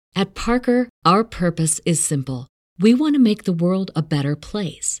At Parker, our purpose is simple. We want to make the world a better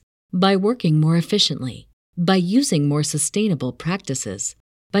place by working more efficiently, by using more sustainable practices,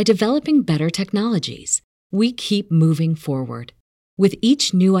 by developing better technologies. We keep moving forward. With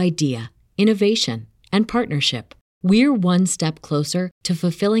each new idea, innovation, and partnership, we're one step closer to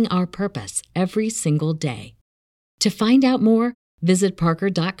fulfilling our purpose every single day. To find out more, visit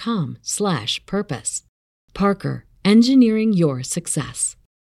parker.com/purpose. Parker, engineering your success.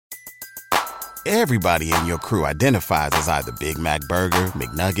 Everybody in your crew identifies as either Big Mac Burger,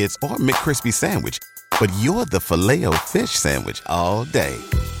 McNuggets, or McCrispy Sandwich. But you're the Filet-O-Fish Sandwich all day.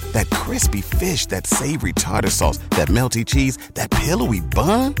 That crispy fish, that savory tartar sauce, that melty cheese, that pillowy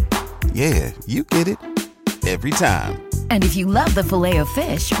bun. Yeah, you get it. Every time. And if you love the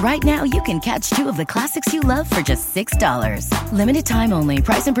Filet-O-Fish, right now you can catch two of the classics you love for just $6. Limited time only.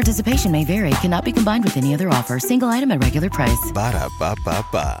 Price and participation may vary. Cannot be combined with any other offer. Single item at regular price.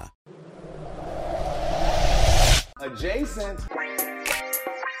 Ba-da-ba-ba-ba. Adjacent.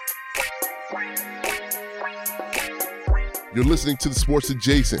 You're listening to the Sports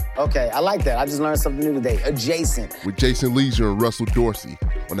Adjacent. Okay, I like that. I just learned something new today. Adjacent. With Jason Leisure and Russell Dorsey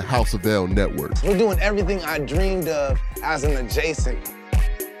on the House of L Network. We're doing everything I dreamed of as an adjacent.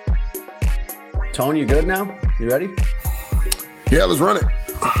 Tone, you good now? You ready? Yeah, let's run it.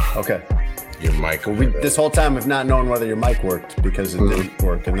 Okay. Your mic. Well, this whole time we've not known whether your mic worked because it didn't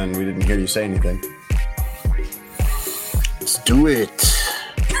work, and then we didn't hear you say anything. Let's do it.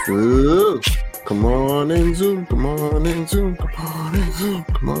 Ooh. Come on and Zoom, come on and Zoom, come on and Zoom,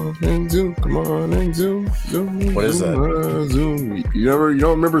 come on and Zoom, come on and Zoom, Zoom. What is that? Zoom. You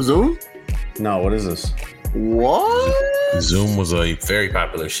don't remember Zoom? No, what is this? What? Zoom was a very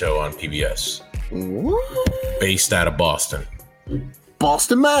popular show on PBS. What? Based out of Boston.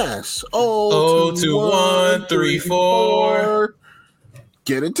 Boston, Mass. 02134.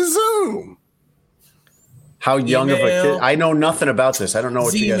 Get into Zoom. How young of a kid? I know nothing about this. I don't know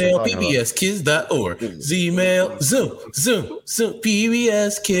what you guys are talking about. PBSkids.org. Zmail, Zoom,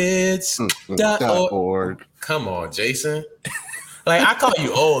 PBSkids.org. Come on, Jason. Like, I call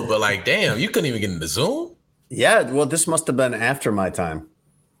you old, but like, damn, you couldn't even get into Zoom? Yeah, well, this must have been after my time.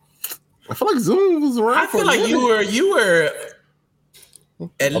 I feel like Zoom was around. I feel like you were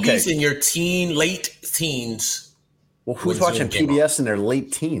at least in your late teens. Well, who's watching PBS in their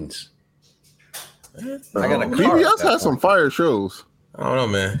late teens? I got a PBS has some fire shows. I don't know,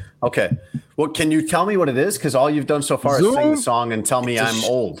 man. Okay. Well, can you tell me what it is? Because all you've done so far is sing the song and tell me I'm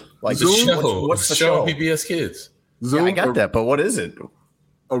old. Like Zoom? What's the show? PBS Kids. Zoom, yeah, I got that, but what is it?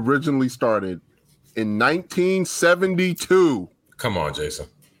 Originally started in 1972. Come on, Jason.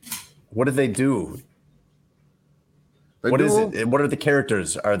 What do they do? What is it? What are the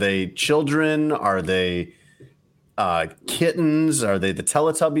characters? Are they children? Are they kittens? Are they the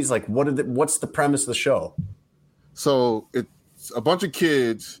Teletubbies? Like, what's the premise of the show? So it's a bunch of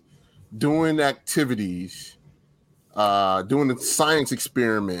kids doing activities, doing science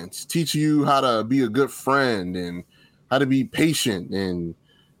experiments, teach you how to be a good friend and how to be patient and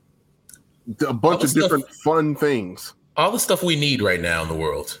a bunch of different fun things. All the stuff we need right now in the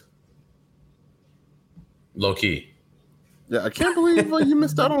world. Low key. Yeah, I can't believe you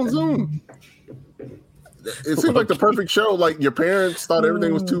missed out on Zoom. It seems like the perfect show. Like, your parents thought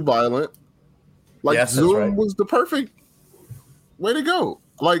everything was too violent. Like, yes, Zoom was the perfect way to go.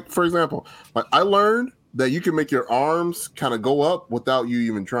 Like, for example, like, I learned that you can make your arms kind of go up without you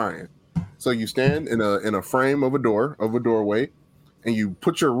even trying. So you stand in a frame of a doorway, and you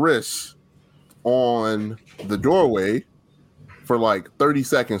put your wrists on the doorway for like 30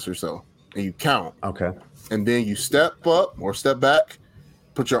 seconds or so, and you count. Okay. And then you step up or step back,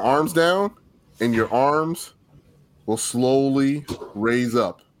 put your arms down, and your arms will slowly raise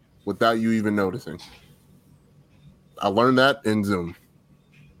up without you even noticing. I learned that in Zoom.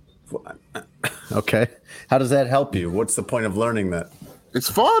 Okay. How does that help you? What's the point of learning that?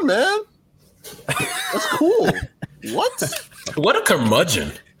 It's fun, man. That's cool. What? What a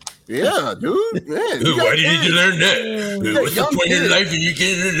curmudgeon. Yeah, dude. Man, why do you need to learn that? What's the point in life if you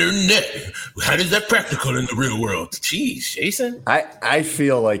can't learn that? How is that practical in the real world? Jeez, Jason. I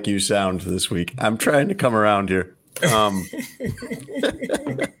feel like you sound this week. I'm trying to come around here. Why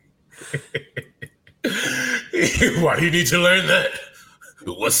do you need to learn that?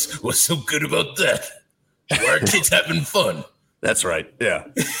 What's so good about that? Why are kids having fun? That's right. Yeah.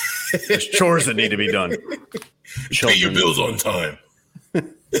 There's chores that need to be done. Pay your bills on time.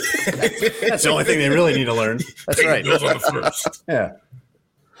 That's the only thing they really need to learn. That's right. Pay your bills on the first. Yeah.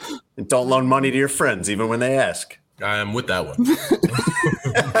 And don't loan money to your friends, even when they ask. I am with that one.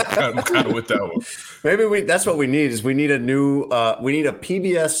 I'm kind of with that one. Maybe that's what we need. Is we need a new we need a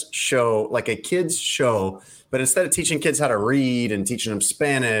PBS show, like a kids show, but instead of teaching kids how to read and teaching them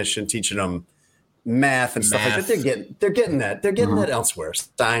Spanish and teaching them math and stuff like that, they're getting that elsewhere,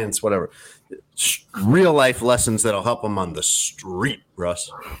 science, whatever. Real life lessons that'll help them on the street,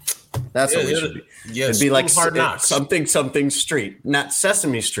 Russ. That's what we should be. Yeah, it'd be like something street, not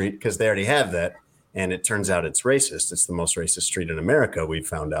Sesame Street, because they already have that. And it turns out it's racist. It's the most racist street in America, we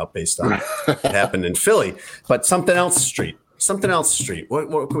found out, based on what happened in Philly. But something else street.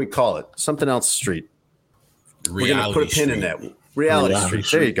 What can we call it? Something else street. We're going to put a pin in that. Reality Street.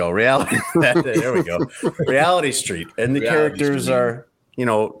 There you go. Reality. There we go. Reality Street. And the characters are,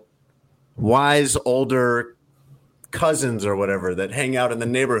 wise, older cousins or whatever that hang out in the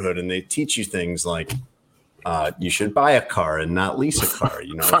neighborhood, and they teach you things like you should buy a car and not lease a car.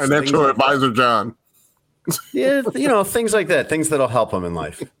 Financial advisor John. Yeah, things like that. Things that'll help them in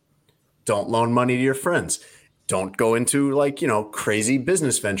life. Don't loan money to your friends. Don't go into crazy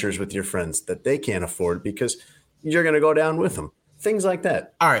business ventures with your friends that they can't afford because you're going to go down with them. Things like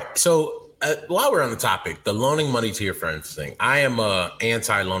that. All right. So while we're on the topic, the loaning money to your friends thing, I am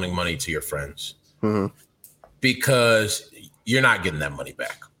anti-loaning money to your friends because you're not getting that money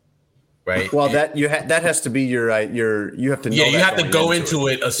back. Right. Well, that has to be you have to know. Yeah, you have to go into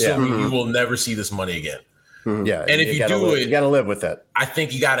it assuming you will never see this money again. Yeah, and if you do you got to live with that. I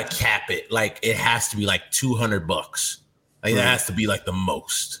think you got to cap it. Like it has to be like $200. Like that has to be like the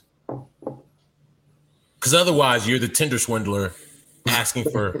most. Because otherwise, you're the Tinder swindler asking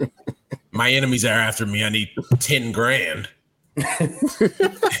for my enemies are after me. I need 10 grand. And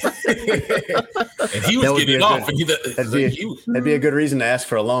he was getting off. That'd be a good reason to ask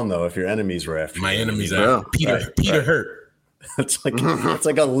for a loan, though, if your enemies were after my you. Enemies are Peter Hurt. It's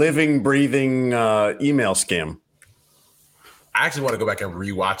like a living, breathing email scam. I actually want to go back and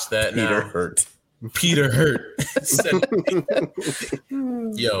rewatch that. Peter Hurt.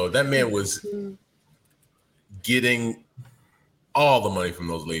 Yo, that man was getting all the money from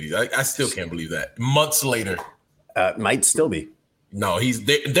those ladies. I still can't believe that. Months later. Might still be. No,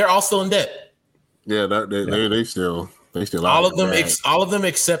 they're all still in debt. Yeah, they still all of them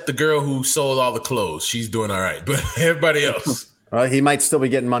except the girl who sold all the clothes. She's doing all right, but everybody else. He might still be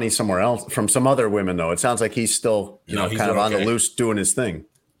getting money somewhere else from some other women, though. It sounds like he's still he's kind of on the loose doing his thing.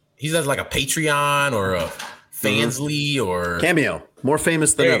 He has like a Patreon or a Fansly or Cameo. More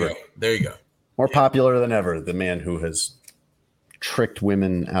famous than ever. There you go. More popular than ever. The man who has tricked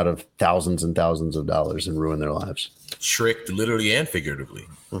women out of thousands and thousands of dollars and ruined their lives. Tricked literally and figuratively.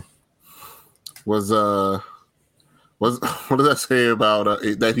 What does that say about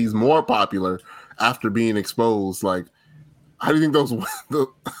that he's more popular after being exposed? Like, how do you think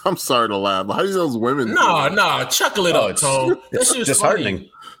I'm sorry to laugh, but how do you think those women? No, chuckle it up, Tone. It's disheartening.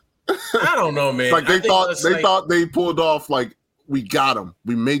 I don't know, man. Like they thought they pulled off. Like, we got him.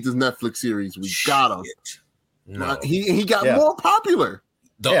 We made this Netflix series. We got him. No, he got more popular.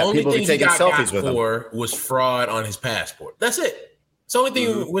 The only thing he got for was fraud on his passport. That's it. It's the only thing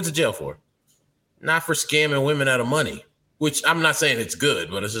he went to jail for. Not for scamming women out of money, which I'm not saying it's good,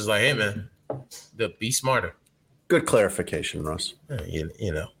 but it's just like, hey, man, be smarter. Good clarification, Russ. You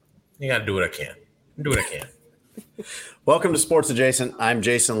got to do what I can. Welcome to Sports Adjacent. I'm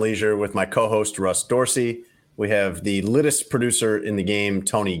Jason Leisure with my co-host, Russ Dorsey. We have the littest producer in the game,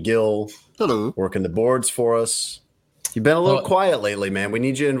 Tony Gill. Hello. Working the boards for us. You've been a little quiet lately, man. We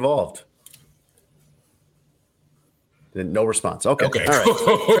need you involved. No response. Okay. All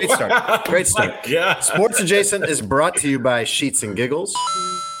right. Great start. Yeah. Sports Adjacent is brought to you by Sheets and Giggles.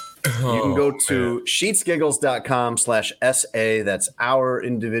 You can go to sheetsgiggles.com/SA. That's our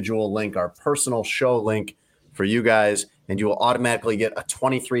individual link, our personal show link for you guys, and you will automatically get a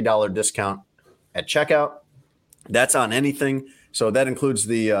 $23 discount at checkout. That's on anything. So that includes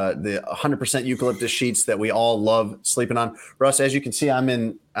the 100% eucalyptus sheets that we all love sleeping on. Russ, as you can see, I'm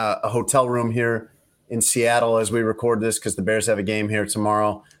in a hotel room here in Seattle as we record this because the Bears have a game here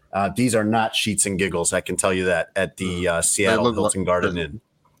tomorrow. These are not Sheets and Giggles, I can tell you that, at the Seattle Hilton Garden Inn.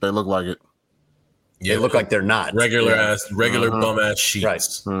 They look like it. Yeah, they look like they're not. Regular bum ass sheets. Right.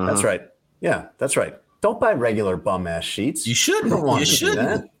 That's right. Yeah, that's right. Don't buy regular bum ass sheets. You shouldn't. You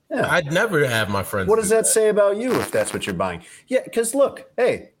shouldn't. Yeah. I'd never have my friends. What does that say about you if that's what you're buying? Yeah, because look,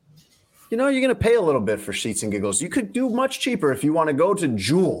 hey, you're going to pay a little bit for Sheets and Giggles. You could do much cheaper if you want to go to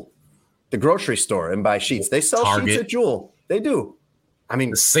Jewel, the grocery store, and buy sheets. They sell sheets at Jewel. They do. I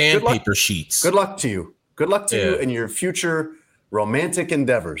mean, the sandpaper sheets. Good luck to you. Good luck to you in your future romantic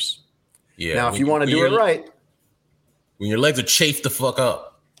endeavors. Yeah. Now, if you want to do it right. When your legs are chafed the fuck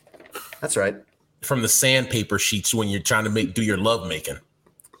up. That's right. From the sandpaper sheets when you're trying to do your love making.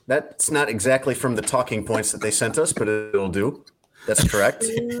 That's not exactly from the talking points that they sent us, but it'll do. That's correct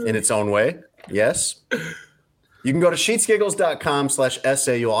in its own way. Yes. You can go to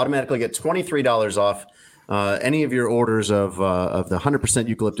sheetsgiggles.com/SA. You'll automatically get $23 off any of your orders of the 100%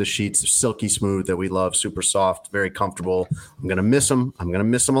 eucalyptus sheets. They're silky smooth that we love, super soft, very comfortable. I'm going to miss them. I'm going to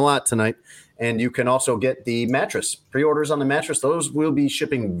miss them a lot tonight. And you can also get the mattress. Pre-orders on the mattress, those will be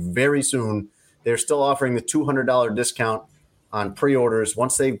shipping very soon. They're still offering the $200 discount on pre-orders.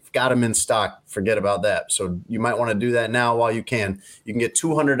 Once they've got them in stock, forget about that. So you might want to do that now while you can. You can get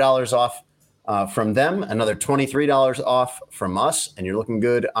 $200 off from them, another $23 off from us, and you're looking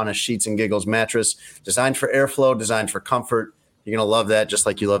good on a Sheets and Giggles mattress. Designed for airflow, designed for comfort. You're going to love that just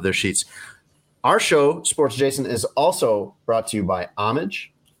like you love their sheets. Our show, Sports Jason, is also brought to you by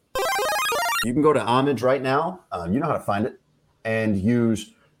Homage. You can go to Homage right now. You know how to find it. And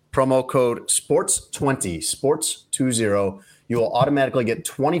use promo code SPORTS20, SPORTS20. You will automatically get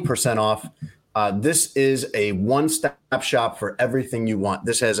 20% off. This is a one-stop shop for everything you want.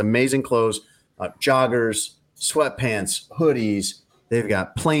 This has amazing clothes, joggers, sweatpants, hoodies. They've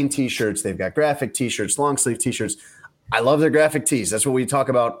got plain T-shirts. They've got graphic T-shirts, long-sleeve T-shirts. I love their graphic tees. That's what we talk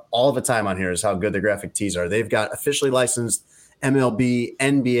about all the time on here is how good their graphic tees are. They've got officially licensed MLB,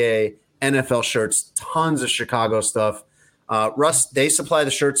 NBA, NFL shirts, tons of Chicago stuff. Russ, they supply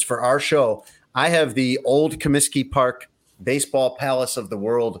the shirts for our show. I have the old Comiskey Park Baseball Palace of the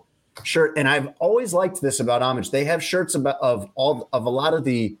World shirt, and I've always liked this about Homage. They have shirts of a lot of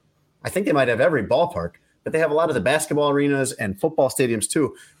the, I think they might have every ballpark, but they have a lot of the basketball arenas and football stadiums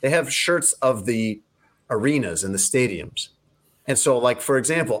too. They have shirts of the arenas and the stadiums. And so, like, for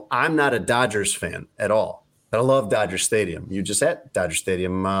example, I'm not a Dodgers fan at all, but I love Dodger Stadium. You just at Dodger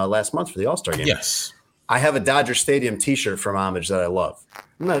Stadium last month for the All-Star game. Yes. I have a Dodger Stadium t-shirt from Homage that I love.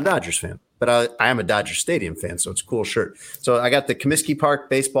 I'm not a Dodgers fan, but I am a Dodger Stadium fan, so it's a cool shirt. So I got the Comiskey Park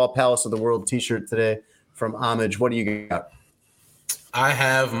Baseball Palace of the World t-shirt today from Homage. What do you got? I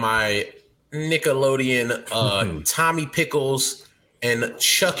have my Nickelodeon Tommy Pickles and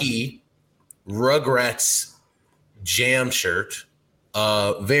Chucky Rugrats jam shirt.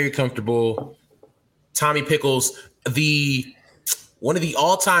 Very comfortable. Tommy Pickles, one of the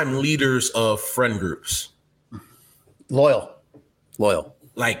all-time leaders of friend groups. Loyal.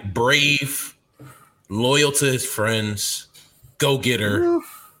 Like brave, loyal to his friends, go-getter.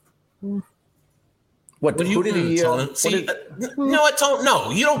 What did he Tone? See, no, Tone.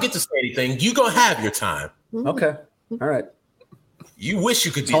 No, you don't get to say anything. You gonna have your time. Okay, all right. You wish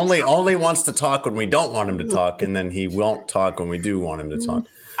you could. Only wants to talk when we don't want him to talk, and then he won't talk when we do want him to talk.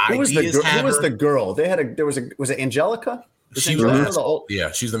 Who was the girl? They had was it Angelica? She was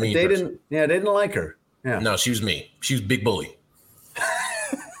she's the mean. They didn't like her. Yeah, no, she was mean. She was big bully,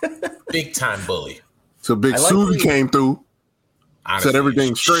 big time bully. So Big Susie came through, set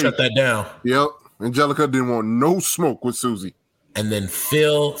everything straight. Shut that down. Yep, Angelica didn't want no smoke with Susie. And then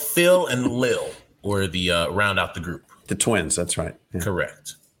Phil, and Lil were the round out the group. The twins. That's right. Yeah.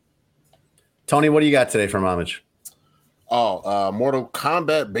 Correct. Tony, what do you got today from Homage? Mortal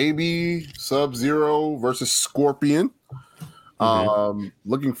Kombat, baby. Sub-Zero versus Scorpion.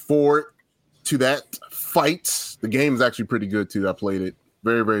 Looking forward to that fight. The game is actually pretty good too. I played it.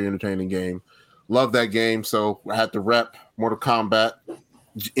 Very, very entertaining game. Love that game. So I had to rep Mortal Kombat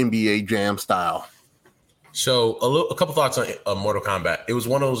NBA Jam style. So a couple thoughts on Mortal Kombat. It was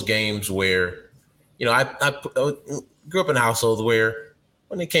one of those games where, I grew up in a household where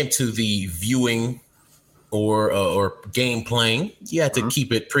when it came to the viewing or game playing, you had to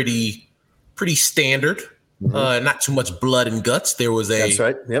keep it pretty standard. Not too much blood and guts. That's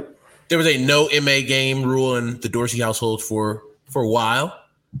right. Yep. There was a no MA game rule in the Dorsey household for a while.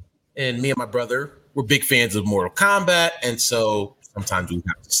 And me and my brother were big fans of Mortal Kombat. And so sometimes we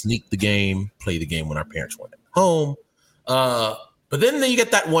have to sneak the game, play the game when our parents weren't at home. But then you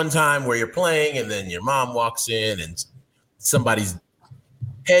get that one time where you're playing and then your mom walks in and somebody's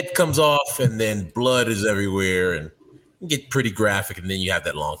head comes off and then blood is everywhere and you get pretty graphic and then you have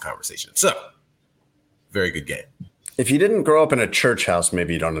that long conversation. So very good game. If you didn't grow up in a church house,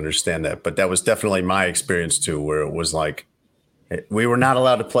 maybe you don't understand that. But that was definitely my experience too, where it was like we were not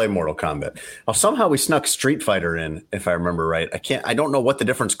allowed to play Mortal Kombat. Well, somehow we snuck Street Fighter in, if I remember right. I don't know what the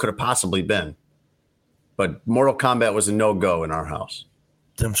difference could have possibly been. But Mortal Kombat was a no-go in our house.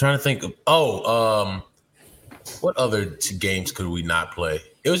 I'm trying to think of what other games could we not play?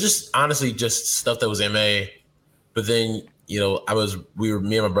 It was just honestly just stuff that was MA. But then, me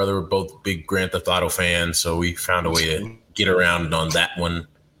and my brother were both big Grand Theft Auto fans, so we found a way to get around on that one.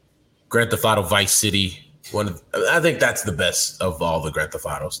 Grand Theft Auto Vice City. I think that's the best of all the Grand Theft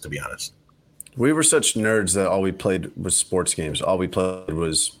Autos, to be honest. We were such nerds that all we played was sports games. All we played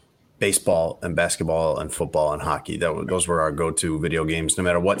was baseball and basketball and football and hockey. Those were our go-to video games, no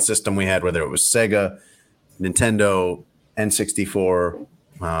matter what system we had, whether it was Sega, Nintendo, N64.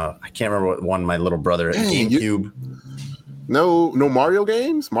 I can't remember what one my little brother at GameCube. No Mario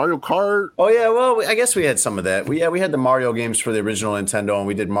games? Mario Kart? Oh, yeah. Well, I guess we had some of that. We had the Mario games for the original Nintendo, and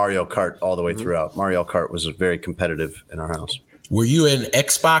we did Mario Kart all the way throughout. Mario Kart was very competitive in our house. Were you an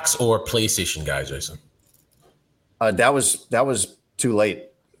Xbox or PlayStation guy, Jason? That was too late.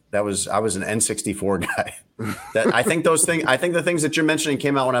 I was an N64 guy. I think the things that you're mentioning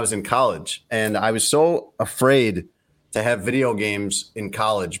came out when I was in college, and I was so afraid to have video games in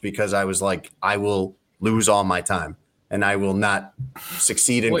college because I was like, I will lose all my time and I will not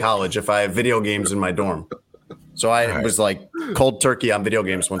succeed in college if I have video games in my dorm. So I was like cold turkey on video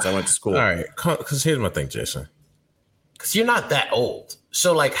games once I went to school. All right, because here's my thing, Jason. Because you're not that old.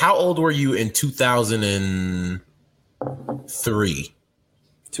 So, like, how old were you in 2003?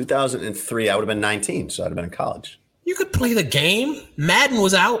 2003, I would have been 19, so I'd have been in college. You could play the game. Madden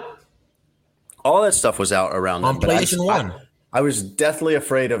was out. All that stuff was out around on PlayStation 1. I was deathly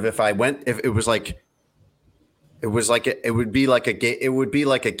afraid of if it would be like a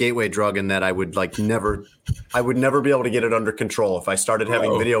gateway drug, in that I would never be able to get it under control if I started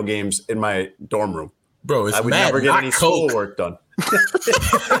having video games in my dorm room. Bro, it's I would Madden, never get any Coke. schoolwork done.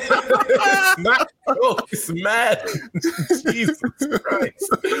 It's not Coke, it's Madden. Jesus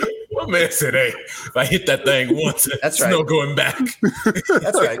Christ. My man said, hey, if I hit that thing once, that's there's right. no going back.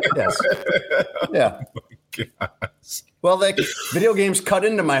 That's right. Yes. Yeah. Oh, well, video games cut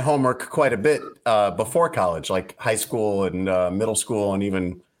into my homework quite a bit before college, like high school and middle school and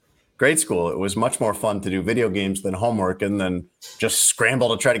even grade school. It was much more fun to do video games than homework, and then just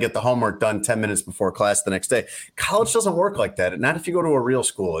scramble to try to get the homework done 10 minutes before class the next day. College doesn't work like that. Not if you go to a real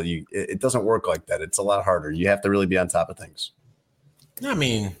school. It doesn't work like that. It's a lot harder. You have to really be on top of things. I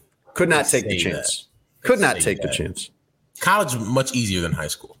mean, could not take the chance. Could not take the chance. College much easier than high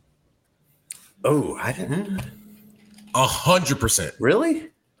school. Oh, I didn't. 100%.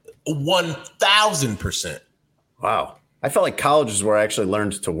 Really? 1,000%. Wow. I felt like college is where I actually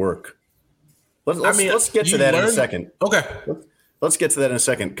learned to work. Let's get to that in a second. Okay. Let's get to that in a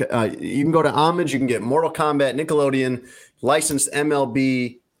second. You can go to Homage. You can get Mortal Kombat, Nickelodeon, licensed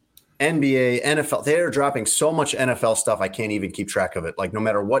MLB, NBA, NFL. They're dropping so much NFL stuff, I can't even keep track of it. Like, no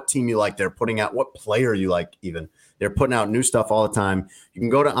matter what team you like, they're putting out what player you like even. They're putting out new stuff all the time. You can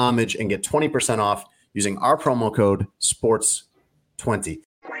go to Homage and get 20% off using our promo code SPORTS20.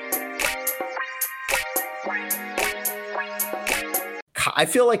 I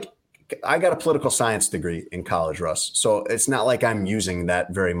feel like I got a political science degree in college, Russ. So it's not like I'm using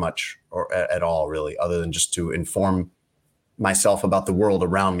that very much or at all, really, other than just to inform myself about the world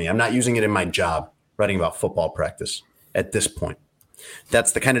around me. I'm not using it in my job, writing about football practice at this point.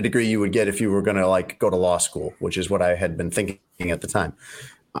 That's the kind of degree you would get if you were going to go to law school, which is what I had been thinking at the time.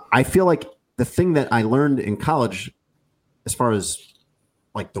 I feel like the thing that I learned in college, as far as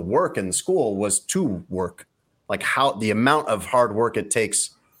like the work in the school, was to work. Like how the amount of hard work it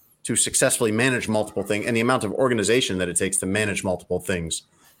takes to successfully manage multiple things, and the amount of organization that it takes to manage multiple things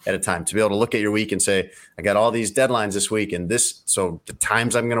at a time, to be able to look at your week and say, I got all these deadlines this week, and so the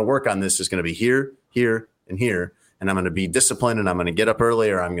times I'm going to work on this is going to be here, here, and here. And I'm going to be disciplined, and I'm going to get up early,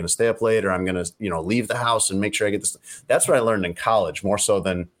 or I'm going to stay up late, or I'm going to, leave the house and make sure I get this. That's what I learned in college, more so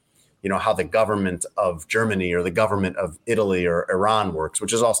than, how the government of Germany or the government of Italy or Iran works,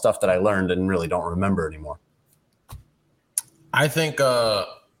 which is all stuff that I learned and really don't remember anymore. I think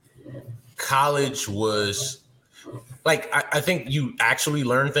college was like, I think you actually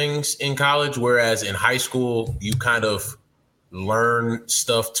learn things in college, whereas in high school, you kind of learn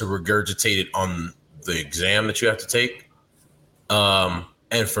stuff to regurgitate it on the exam that you have to take.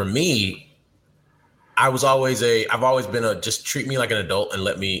 And for me, I've always been just treat me like an adult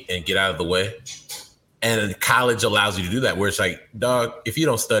and get out of the way. And college allows you to do that, where it's like, dog, if you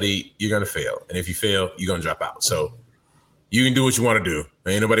don't study, you're going to fail. And if you fail, you're going to drop out. So you can do what you want to do.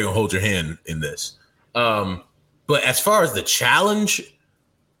 Ain't nobody going to hold your hand in this. But as far as the challenge,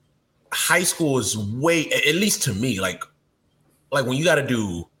 high school is at least to me, like when you got to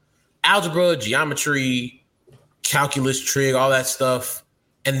do algebra, geometry, calculus, trig, all that stuff,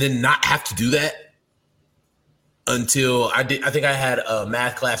 and then not have to do that until I think I had a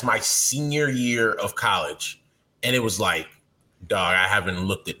math class my senior year of college, and it was like, dog, I haven't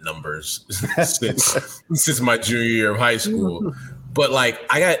looked at numbers since my junior year of high school. But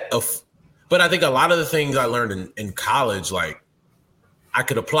but I think a lot of the things I learned in college, like I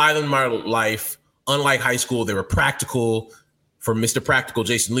could apply them in my life. Unlike high school, they were practical. for Mr. Practical,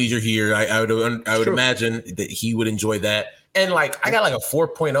 Jason Leisure here, I would imagine that he would enjoy that. And like, I got like a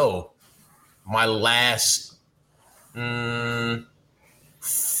 4.0 my last 4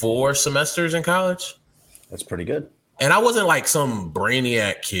 semesters in college. That's pretty good. And I wasn't like some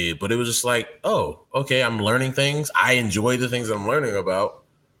brainiac kid, but it was just like, oh, okay, I'm learning things. I enjoy the things I'm learning about.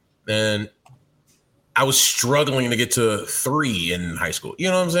 And I was struggling to get to 3 in high school. You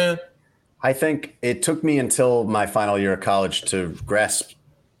know what I'm saying? I think it took me until my final year of college to grasp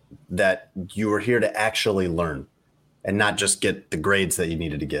that you were here to actually learn and not just get the grades that you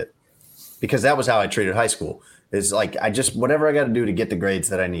needed to get. Because that was how I treated high school. It's like, whatever I got to do to get the grades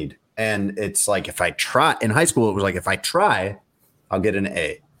that I need. And it's like, if I try in high school, it was like, if I try, I'll get an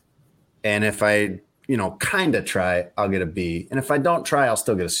A. And if I, kind of try, I'll get a B. And if I don't try, I'll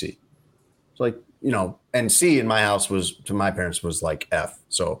still get a C. It's like, and C in my house to my parents was like F.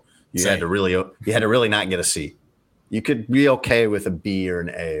 So you had to really not get a C. You could be okay with a B or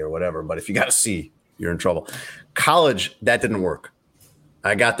an A or whatever. But if you got a C, you're in trouble. College, that didn't work.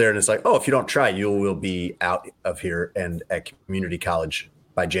 I got there and it's like, oh, if you don't try, you will be out of here and at community college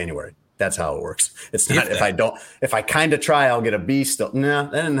by January. That's how it works. It's not if I kind of try, I'll get a B still. No,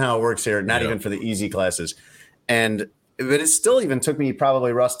 that isn't how it works here. Not even for the easy classes. But it still even took me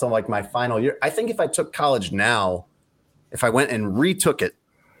probably, Russ, till like my final year. I think if I took college now, if I went and retook it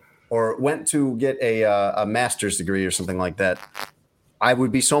or went to get a master's degree or something like that, I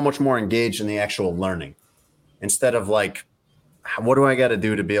would be so much more engaged in the actual learning instead of like, what do I got to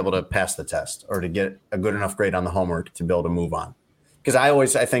do to be able to pass the test or to get a good enough grade on the homework to be able to move on? Because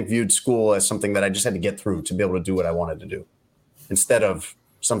I think, viewed school as something that I just had to get through to be able to do what I wanted to do instead of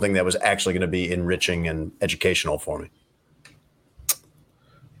something that was actually going to be enriching and educational for me.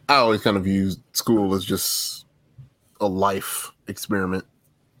 I always kind of viewed school as just a life experiment.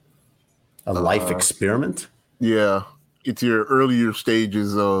 A life experiment? Yeah. It's your earlier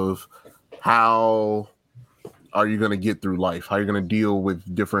stages of how are you going to get through life? How are you going to deal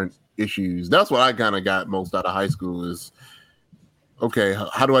with different issues? That's what I kind of got most out of high school is, okay,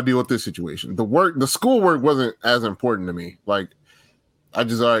 how do I deal with this situation? The schoolwork wasn't as important to me. Like, I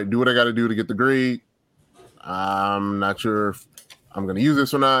just, all right, do what I got to do to get the grade. I'm not sure if I'm going to use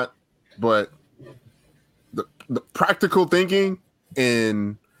this or not, but the practical thinking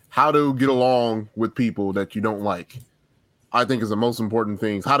and how to get along with people that you don't like, I think is the most important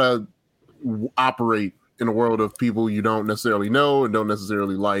things. How to operate in a world of people you don't necessarily know and don't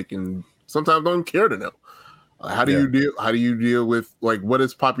necessarily like, and sometimes don't care to know. How do you deal with, like, what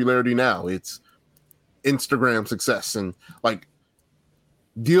is popularity now? It's Instagram success, and like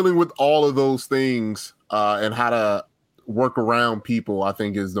dealing with all of those things and how to work around people, I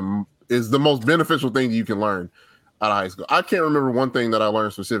think is the most beneficial thing you can learn out of high school. I can't remember one thing that I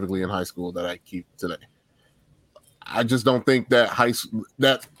learned specifically in high school that I keep today. I just don't think that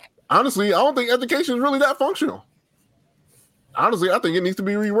honestly, I don't think education is really that functional. Honestly, I think it needs to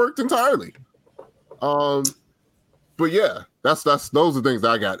be reworked entirely. But yeah, those are things that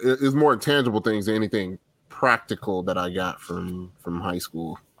I got. It's more intangible things than anything practical that I got from high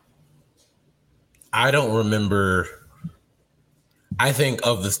school. I don't remember. I think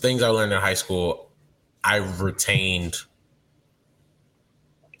of the things I learned in high school, I retained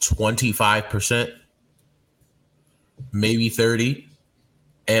 25%, maybe 30%.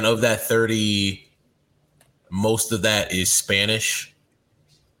 And of that 30, most of that is Spanish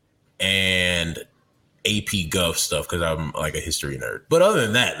and AP Gov stuff because I'm like a history nerd. But other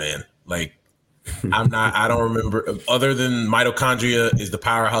than that, man, like I don't remember, other than mitochondria is the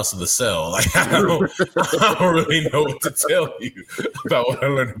powerhouse of the cell. Like I don't really know what to tell you about what I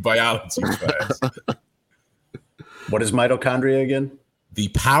learned in biology class. What is mitochondria again? The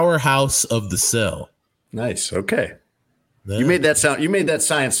powerhouse of the cell. Nice. Okay. You made that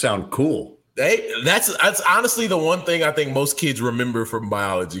science sound cool. Hey, that's honestly the one thing I think most kids remember from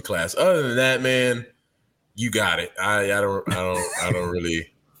biology class. Other than that, man, you got it. I don't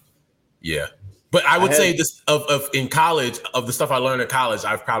really. Yeah, but I would say this of in college, of the stuff I learned in college,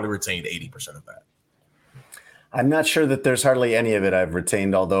 I've probably retained 80% of that. I'm not sure that there's hardly any of it I've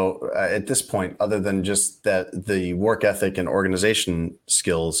retained, although at this point, other than just that the work ethic and organization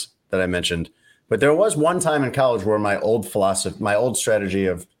skills that I mentioned. But there was one time in college where my old strategy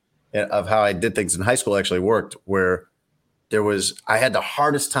of how I did things in high school actually worked, where I had the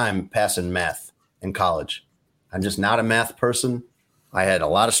hardest time passing math in college. I'm just not a math person. I had a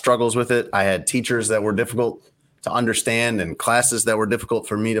lot of struggles with it. I had teachers that were difficult to understand and classes that were difficult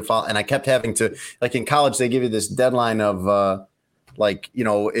for me to follow. And I kept having to, like in college, they give you this deadline of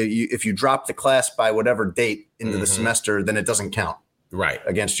if you drop the class by whatever date into the semester, then it doesn't count. Right.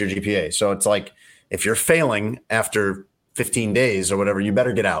 Against your GPA. So it's like, if you're failing after 15 days or whatever, you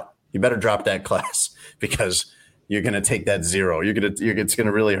better get out. You better drop that class because you're going to take that 0. It's going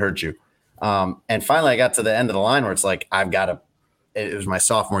to really hurt you. And finally I got to the end of the line where it's like, it was my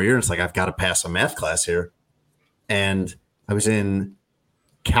sophomore year. And it's like, I've got to pass a math class here. And I was in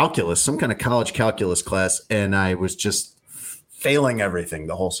calculus, some kind of college calculus class. And I was just failing everything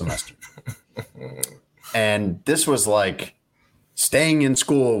the whole semester. And this was like staying in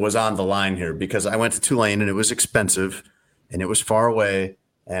school was on the line here because I went to Tulane and it was expensive and it was far away.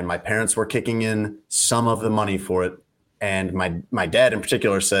 And my parents were kicking in some of the money for it. And my dad in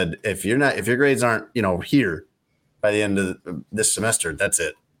particular said, if your grades aren't, here by the end of this semester, that's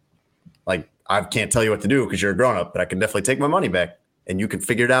it. Like, I can't tell you what to do because you're a grown up, but I can definitely take my money back and you can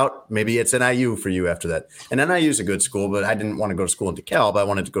figure it out. Maybe it's NIU for you after that. And NIU is a good school, but I didn't want to go to school in DeKalb. I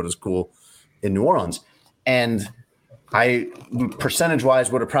wanted to go to school in New Orleans. And I,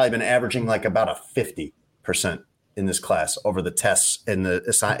 percentage-wise, would have probably been averaging like about a 50% in this class over the tests and the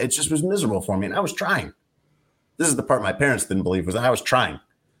assignment. It just was miserable for me, and I was trying. This is the part my parents didn't believe was that I was trying.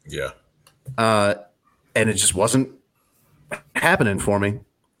 Yeah. And it just wasn't happening for me.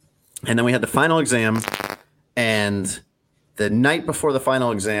 And then we had the final exam, and the night before the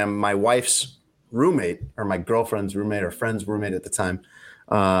final exam, my wife's roommate, or my girlfriend's roommate, or friend's roommate at the time,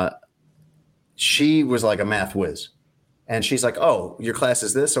 she was like a math whiz. And she's like, oh, your class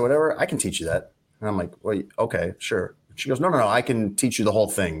is this or whatever? I can teach you that. And I'm like, well, okay, sure. She goes, no, I can teach you the whole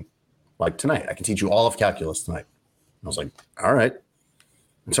thing like tonight. I can teach you all of calculus tonight. And I was like, all right.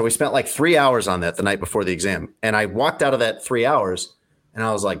 And so we spent like 3 hours on that the night before the exam. And I walked out of that 3 hours and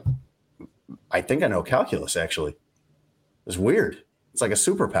I was like, I think I know calculus actually. It's weird. It's like a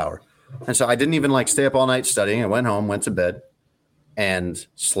superpower. And so I didn't even like stay up all night studying. I went home, went to bed and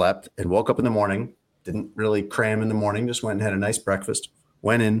slept and woke up in the morning. Didn't really cram in the morning. Just went and had a nice breakfast,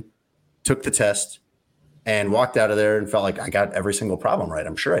 went in, took the test and walked out of there and felt like I got every single problem right.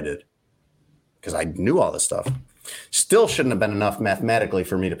 I'm sure I did because I knew all this stuff. Still shouldn't have been enough mathematically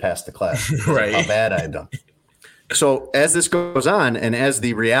for me to pass the class. Right. How bad I had done. So as this goes on and as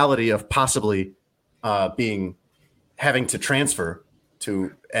the reality of possibly having to transfer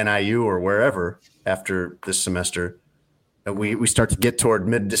to NIU or wherever after this semester, we start to get toward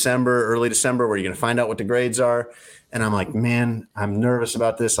mid-December, early December, where you're going to find out what the grades are. And I'm like, man, I'm nervous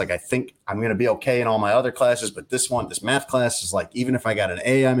about this. Like, I think I'm going to be okay in all my other classes, but this math class is like, even if I got an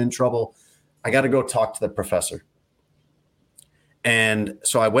A, I'm in trouble. I got to go talk to the professor. And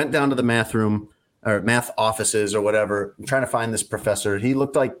so I went down to the math room or math offices or whatever. I'm trying to find this professor. He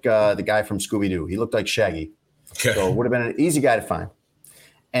looked like the guy from Scooby-Doo. He looked like Shaggy. Okay. So it would have been an easy guy to find.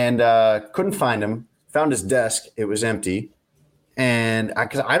 And couldn't find him. Found his desk. It was empty. And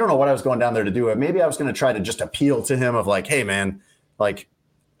because I don't know what I was going down there to do. Maybe I was going to try to just appeal to him of like, hey, man, like,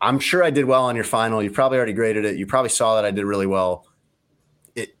 I'm sure I did well on your final. You probably already graded it. You probably saw that I did really well.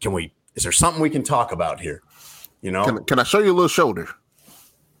 Is there something we can talk about here? You know, can I show you a little shoulder?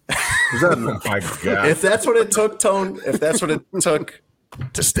 Oh my God. If that's what it took, Tone, if that's what it took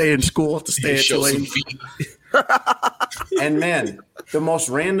to stay in school, to stay at Tulane. And man, the most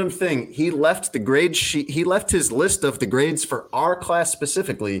random thing, he left the grade sheet. He left his list of the grades for our class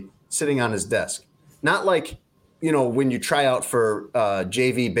specifically sitting on his desk. Not like, when you try out for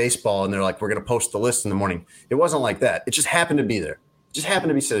JV baseball and they're like, we're going to post the list in the morning. It wasn't like that. It just happened to be there. It just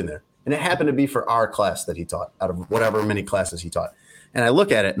happened to be sitting there. And it happened to be for our class that he taught out of whatever many classes he taught. And I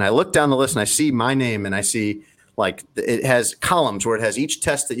look at it and I look down the list and I see my name and I see like it has columns where it has each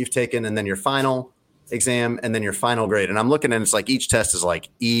test that you've taken and then your final exam and then your final grade. And I'm looking and it's like each test is like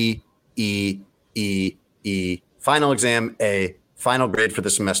E, final exam, A, final grade for the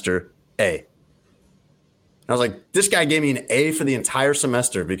semester, A. And I was like, this guy gave me an A for the entire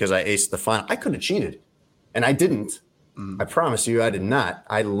semester because I aced the final. I could have cheated and I didn't. I promise you I did not.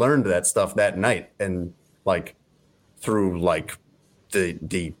 I learned that stuff that night and like through like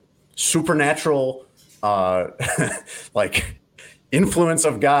the supernatural like influence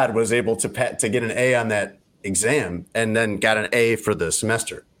of God was able to get an A on that exam and then got an A for the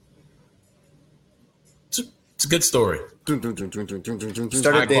semester. It's a good story.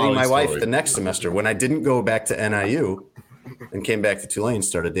 Started dating my wife the next semester when I didn't go back to NIU and came back to Tulane.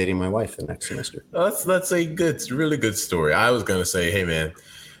 Started dating my wife the next semester. That's a really good story. I was gonna say, hey man,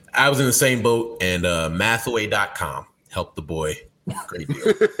 I was in the same boat and mathaway.com helped the boy. Great deal.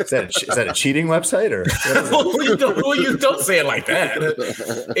 Is that a cheating website or? You don't say it like that.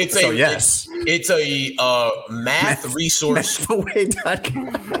 It's a math resource.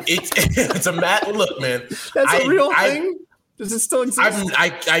 Mathaway.com. It's a math. Look, man, that's a real thing. Does it still exist?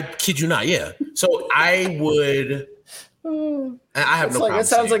 I kid you not. Yeah. So I would I have no problem. It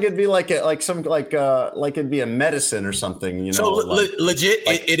sounds like it'd be like it'd be a medicine or something, you know. So legit,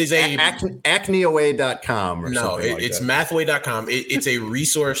 it is a acneaway.com or something. No, it's mathway.com. It's a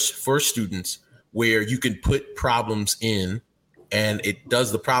resource for students where you can put problems in and it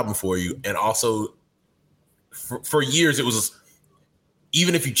does the problem for you. And also for years, it was,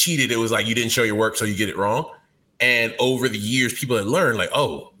 even if you cheated, it was like you didn't show your work, so you get it wrong. And over the years, people had learned like,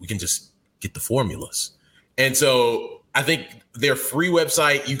 oh, we can just get the formulas. And so I think their free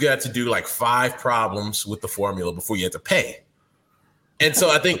website, you got to do like 5 problems with the formula before you had to pay. And so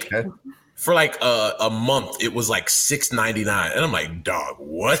I think for like a month, it was like $6.99. And I'm like, dog,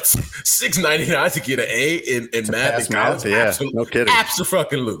 what? $6.99 to get an A in math in college? Yeah, no kidding.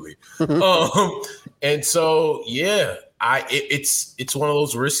 Absolutely. And so, yeah, it's one of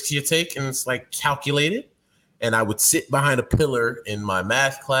those risks you take, and it's like calculated. And I would sit behind a pillar in my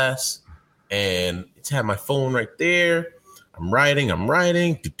math class and have my phone right there. I'm writing.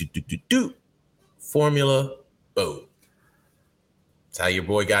 Formula, boom. That's how your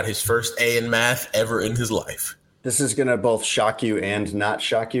boy got his first A in math ever in his life. This is going to both shock you and not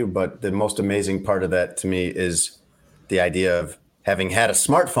shock you, but the most amazing part of that to me is the idea of having had a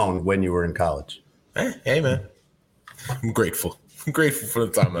smartphone when you were in college. Hey man. I'm grateful. I'm grateful for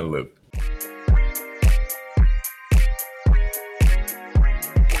the time I lived.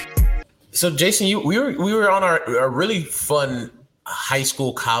 So, Jason, we were on our really fun high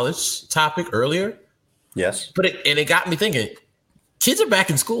school college topic earlier. Yes, it got me thinking. Kids are back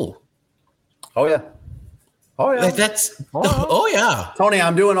in school. Oh yeah. Like that's. Oh yeah. Tony,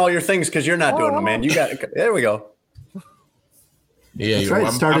 I'm doing all your things because you're not doing them, man. You got it. There we go. Yeah, that's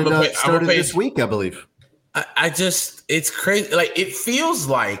right. Started this week, I believe. It's crazy. Like it feels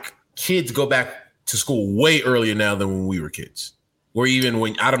like kids go back to school way earlier now than when we were kids. Or even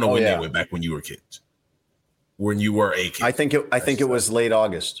when I don't know when they went back when you were kids. When you were a kid. I think it was late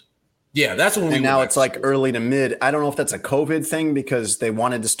August. Yeah, that's when we and now it's like early to mid. I don't know if that's a COVID thing because they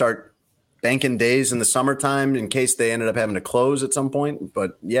wanted to start banking days in the summertime in case they ended up having to close at some point.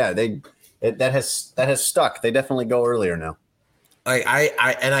 But yeah, that has stuck. They definitely go earlier now.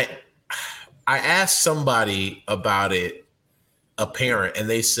 I asked somebody about it, a parent, and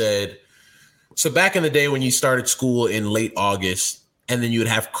they said, so back in the day when you started school in late August and then you would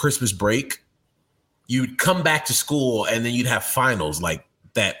have Christmas break, you'd come back to school and then you'd have finals like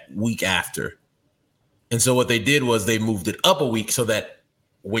that week after. And so what they did was they moved it up a week so that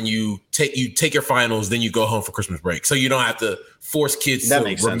when you take your finals, then you go home for Christmas break. So you don't have to force kids to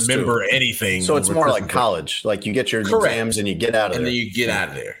remember anything. So it's more like college. Like you get your exams and you get out of there. And then you get out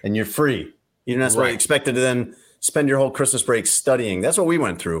of there. And you're free. You're not expected to then spend your whole Christmas break studying. That's what we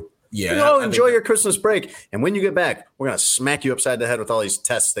went through. Yeah. Enjoy your Christmas break. And when you get back, we're going to smack you upside the head with all these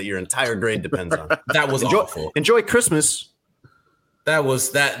tests that your entire grade depends on. That was awful. Enjoy Christmas. That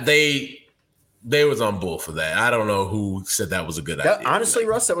was that they was on bull for that. I don't know who said that was a good idea. Honestly,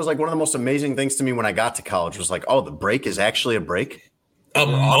 Russ, that was like one of the most amazing things to me when I got to college was like, oh, the break is actually a break. A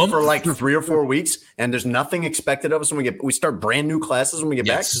month for like 3 or 4 weeks, and there's nothing expected of us when we start brand new classes when we get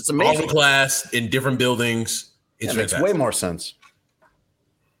back. It's amazing. All class in different buildings. It makes way more sense.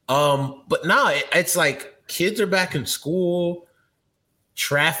 But now it's like kids are back in school.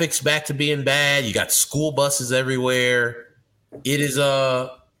 Traffic's back to being bad. You got school buses everywhere. It is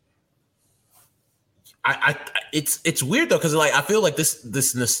it's weird though, because like I feel like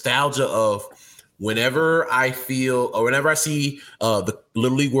this nostalgia of whenever I feel or whenever I see the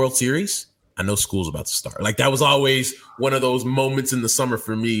Little League World Series, I know school's about to start. Like that was always one of those moments in the summer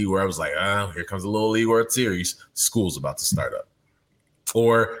for me where I was like, here comes the Little League World Series. School's about to start up.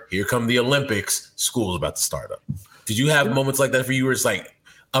 Or here come the Olympics. School's about to start up. Did you have moments like that for you where it's like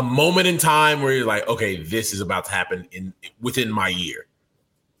a moment in time where you're like, okay, this is about to happen within my year?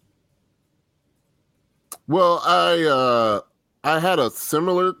 Well, I had a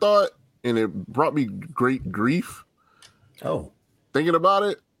similar thought, and it brought me great grief. Oh, thinking about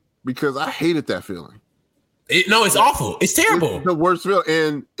it, because I hated that feeling. It's awful. It's terrible. It's the worst feeling.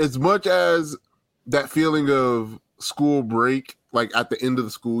 And as much as that feeling of school break, like at the end of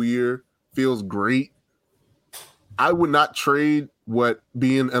the school year, feels great, I would not trade what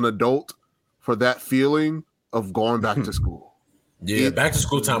being an adult for that feeling of going back to school. Yeah, back to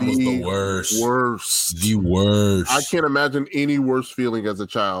school time was the worst. The worst. I can't imagine any worse feeling as a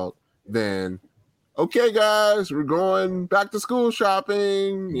child than, okay, guys, we're going back to school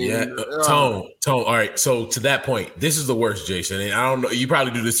shopping. Yeah, Tone. All right, so to that point, this is the worst, Jason. And I don't know, you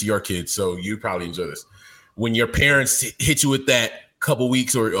probably do this to your kids, so you probably enjoy this. When your parents hit you with that couple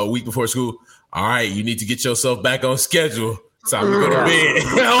weeks or a week before school, all right, you need to get yourself back on schedule. Time to go to bed.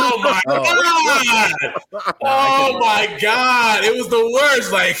 Oh my God. Oh my God. It was the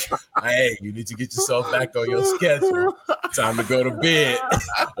worst. Like, hey, you need to get yourself back on your schedule. Time to go to bed.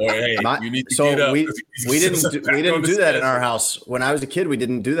 Or hey, you need to get up. We didn't do that in our house. When I was a kid, we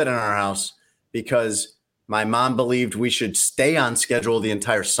didn't do that in our house because my mom believed we should stay on schedule the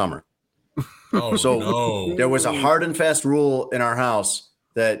entire summer. There was a hard and fast rule in our house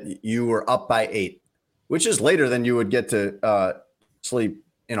that you were up by 8, which is later than you would get to sleep,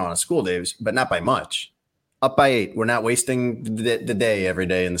 on a school day, but not by much. Up by 8. We're not wasting the day every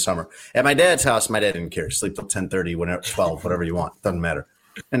day in the summer. At my dad's house, my dad didn't care. Sleep till 10:30, whenever, 12, whatever you want. Doesn't matter.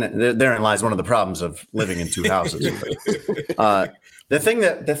 And therein lies one of the problems of living in 2 houses. The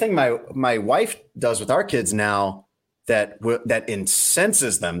thing my wife does with our kids now that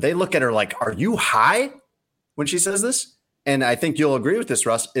incenses them, they look at her like, "Are you high?" when she says this. And I think you'll agree with this,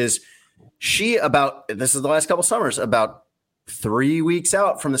 Russ, is this is the last couple summers, about 3 weeks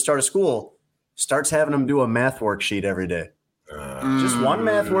out from the start of school, starts having them do a math worksheet every day. Just one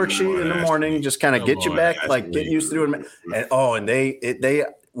math worksheet in the morning, just kind of get you back, get used to doing math. And they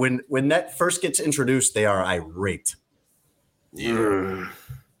when that first gets introduced, they are irate. Yeah.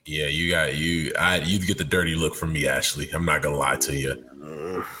 Yeah, you get the dirty look from me, Ashley. I'm not gonna lie to you.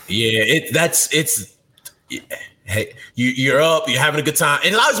 Hey, you're up, you're having a good time.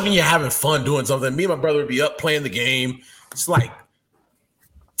 And a lot of when you're having fun doing something, me and my brother would be up playing the game. It's like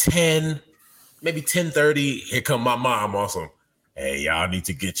 10, maybe 10:30. Here come my mom also. Hey, y'all need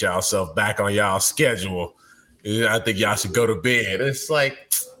to get y'allself back on y'all schedule. I think y'all should go to bed. It's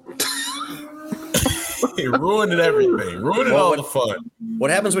like ruining everything, ruining all the fun.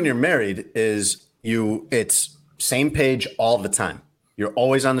 What happens when you're married is it's same page all the time. You're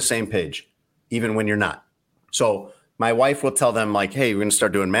always on the same page, even when you're not. So my wife will tell them like, "Hey, we're going to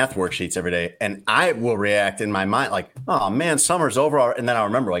start doing math worksheets every day." And I will react in my mind like, "Oh man, summer's over." And then I'll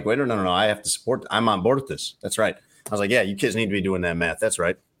remember like, wait, no, I have to support. I'm on board with this. That's right. I was like, "Yeah, you kids need to be doing that math." That's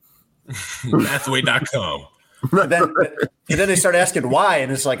right. Mathway.com. And then they start asking why.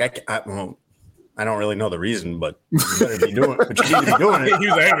 And it's like, I don't really know the reason, but you better be doing it. But you need to be doing it. He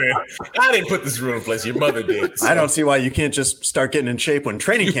was like, "Hey man, I didn't put this rule in place. Your mother did." So. I don't see why you can't just start getting in shape when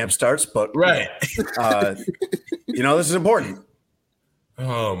training camp starts. But right, this is important.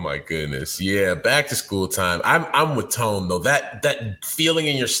 Oh my goodness, yeah. Back to school time. I'm with Tone though. That feeling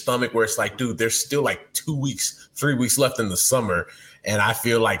in your stomach where it's like, dude, there's still like 2 weeks, 3 weeks left in the summer, and I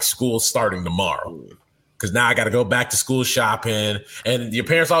feel like school's starting tomorrow. Because now I got to go back to school shopping, and your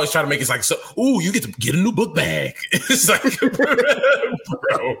parents always try to make it like, you get to get a new book bag. It's like, bro,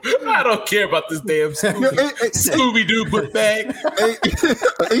 I don't care about this damn Scooby-Doo book bag.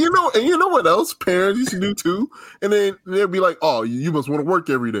 And you know what else parents used to do too? And then they'll be like, "Oh, you must want to work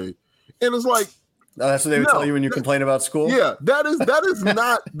every day," and it's like, that's what they would tell you when you complain about school. Yeah, that is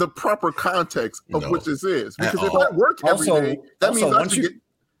not the proper context of which this is. Because if I work every day, that means I should get.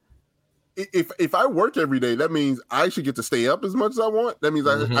 If I work every day, that means I should get to stay up as much as I want. That means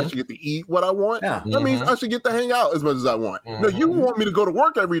I should get to eat what I want. Yeah. That means I should get to hang out as much as I want. No, you want me to go to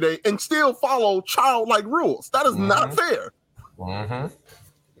work every day and still follow childlike rules. That is not fair.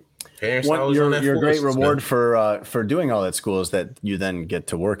 Your great reward for doing all that school is that you then get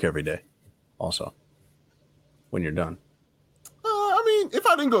to work every day also when you're done. I mean, if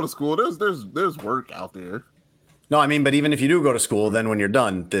I didn't go to school, there's work out there. No, I mean, but even if you do go to school, then when you're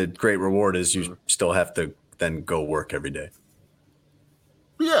done, the great reward is you still have to then go work every day.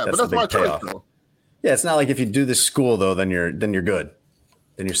 Yeah, but that's my choice, though. Yeah, it's not like if you do this school though, then you're good.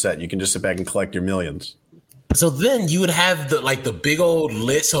 Then you're set. You can just sit back and collect your millions. So then you would have the big old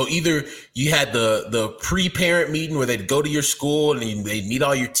list. So either you had the pre-parent meeting where they'd go to your school and they'd meet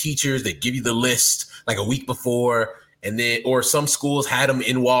all your teachers. They'd give you the list like a week before. And then, or some schools had them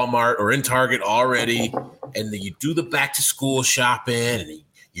in Walmart or in Target already. And then you do the back to school shopping and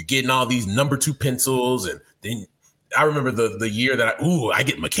you're getting all these number 2 pencils. And then I remember the year that I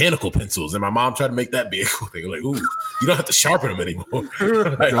get mechanical pencils, and my mom tried to make that be a cool thing. Like, you don't have to sharpen them anymore.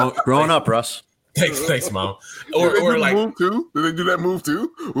 Growing up, Russ. Thanks, Mom. Or like, move too? Did they do that move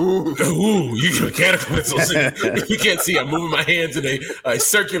too? Ooh, you get mechanical pencils. You can't see I'm moving my hands in a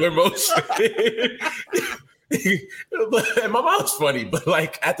circular motion. And my mom's funny, but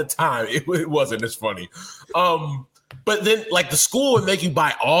like at the time it wasn't as funny. But then like the school would make you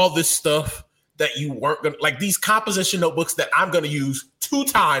buy all this stuff that you weren't gonna, like these composition notebooks that I'm gonna use 2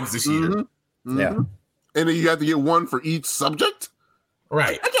 times this year. Mm-hmm. Yeah, and then you have to get one for each subject.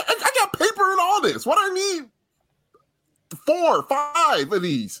 Right. I got paper and all this. What I need 4, 5 of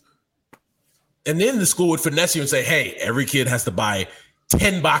these. And then the school would finesse you and say, "Hey, every kid has to buy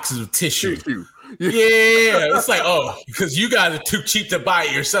 10 boxes of tissue." Yeah, it's like, oh, because you guys are too cheap to buy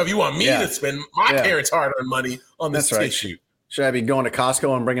it yourself. You want me to spend my parents' hard-earned money on this tissue. Should I be going to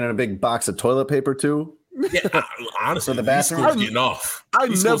Costco and bringing in a big box of toilet paper too? Yeah, honestly, the bathroom getting off.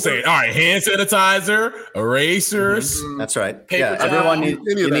 These schools saying, all right, hand sanitizer, erasers. That's right. Paper everyone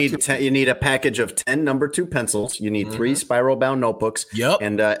you need a package of 10 number 2 pencils. You need 3 spiral bound notebooks. Yep.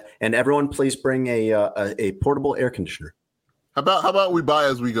 And everyone, please bring a portable air conditioner. How about we buy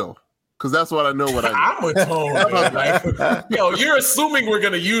as we go? Because that's what I know what I need. I'm a tone, man. Yo, you're assuming we're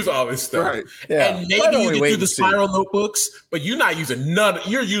going to use all this stuff. Right. Yeah. And maybe you can do the spiral notebooks, but you're not using none.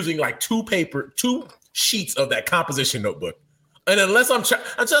 You're using like 2 sheets of that composition notebook. And unless I'm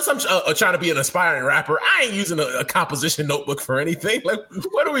trying to be an aspiring rapper, I ain't using a composition notebook for anything. Like,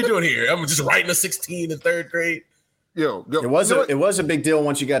 what are we doing here? I'm just writing a 16 in 3rd grade. It was a big deal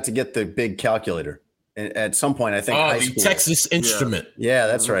once you got to get the big calculator. At some point, I think high school. Texas Instrument. Yeah,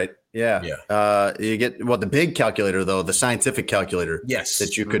 that's right. Yeah. You get the big calculator though, the scientific calculator. Yes.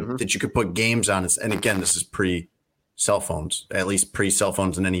 That you could put games on. And again, this is pre-cell phones, at least pre-cell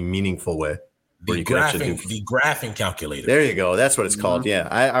phones in any meaningful way. The graphing calculator. There you go. That's what it's called. Yeah.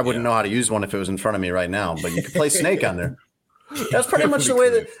 I wouldn't know how to use one if it was in front of me right now, but you could play Snake on there. That's pretty much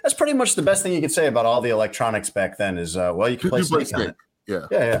that's pretty much the best thing you could say about all the electronics back then is, you could play Snake on it.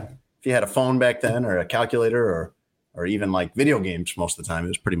 Yeah. If you had a phone back then or a calculator or even like video games, most of the time, it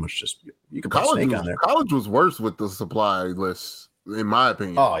was pretty much just, you could play Snake on there. College was worse with the supply list, in my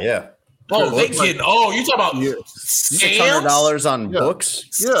opinion. Oh, yeah. Oh, you talking about $600 on books?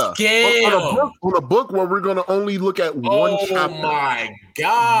 Yeah. On a book where we're going to only look at one chapter. Oh, my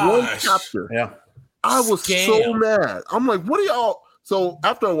gosh. One chapter. Yeah. I was so mad. I'm like, what are y'all? So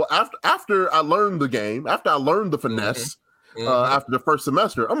after I learned the game, after I learned the finesse, after the first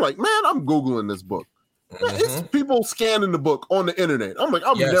semester, I'm like, man, I'm Googling this book. Man, it's people scanning the book on the internet. I'm like,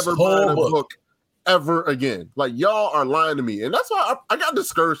 I'm never buying a book ever again. Like, y'all are lying to me. And that's why I got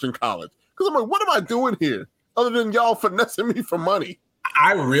discouraged in college. Because I'm like, what am I doing here? Other than y'all finessing me for money.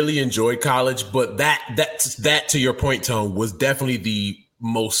 I really enjoyed college, but that to your point, Tone, was definitely the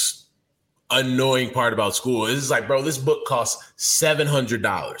most annoying part about school. It's like, bro, this book costs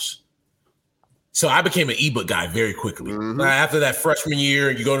 $700. So I became an ebook guy very quickly. After that freshman year,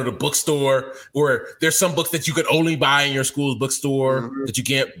 you go to the bookstore, or there's some books that you could only buy in your school's bookstore that you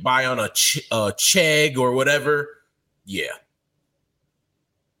can't buy on a Chegg or whatever. Yeah,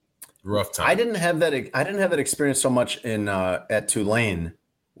 rough time. I didn't have that experience so much in at Tulane.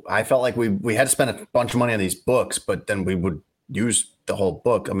 I felt like we had to spend a bunch of money on these books, but then we would use the whole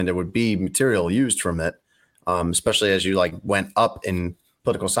book. I mean, there would be material used from it, especially as you like went up in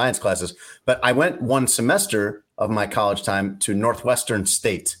political science classes. But I went one semester of my college time to Northwestern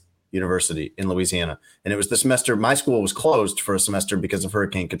State University in Louisiana. And it was the semester, my school was closed for a semester because of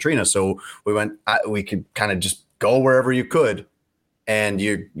Hurricane Katrina. So we could kind of just go wherever you could, and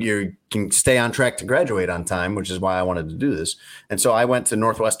you can stay on track to graduate on time, which is why I wanted to do this. And so I went to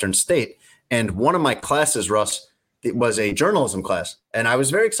Northwestern State, and one of my classes, Russ, it was a journalism class. And I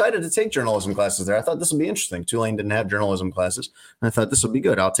was very excited to take journalism classes there. I thought this would be interesting. Tulane didn't have journalism classes. And I thought this would be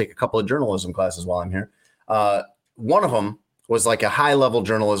good. I'll take a couple of journalism classes while I'm here. One of them was like a high-level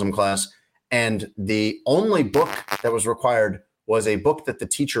journalism class. And the only book that was required was a book that the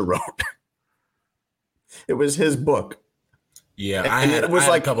teacher wrote. It was his book. Yeah, and it was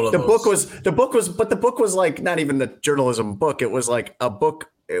like a couple of the book was like not even the journalism book. It was like a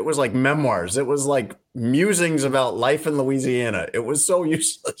book. It was like memoirs. It was like musings about life in Louisiana. It was so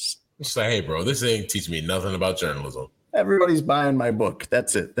useless. It's like, hey, bro, this ain't teaching me nothing about journalism. Everybody's buying my book.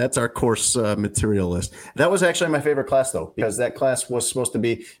 That's it. That's our course material list. That was actually my favorite class, though, because that class was supposed to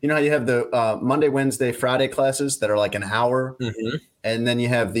be, you know how you have the Monday, Wednesday, Friday classes that are like an hour. And then you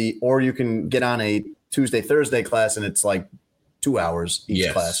have or you can get on a Tuesday, Thursday class, and it's like 2 hours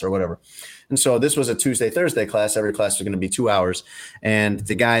each class or whatever. And so this was a Tuesday, Thursday class. Every class was going to be 2 hours. And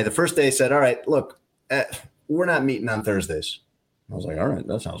the guy, the first day said, all right, look, we're not meeting on Thursdays. I was like, all right,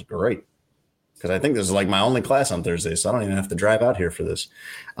 that sounds great. Because I think this is like my only class on Thursdays. So I don't even have to drive out here for this.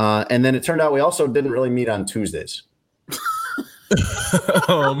 And then it turned out we also didn't really meet on Tuesdays.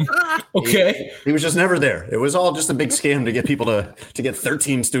 Okay. He was just never there. It was all just a big scam to get people to get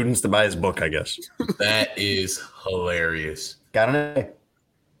 13 students to buy his book, I guess. That is hilarious. Got an A.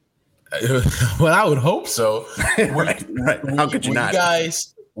 Well, I would hope so. Right. How could you not?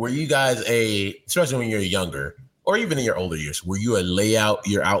 Were you guys especially when you're younger or even in your older years, were you a layout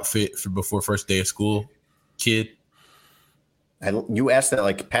your outfit for before first day of school kid? You asked that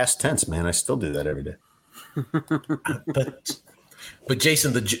like past tense, man. I still do that every day. But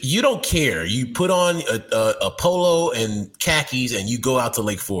Jason, you don't care. You put on a polo and khakis and you go out to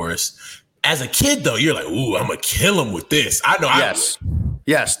Lake Forest. As a kid, though, you're like, ooh, I'm going to kill him with this. I know.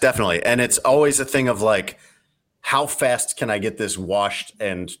 Yes, definitely. And it's always a thing of like, how fast can I get this washed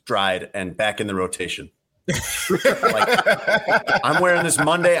and dried and back in the rotation? Like, I'm wearing this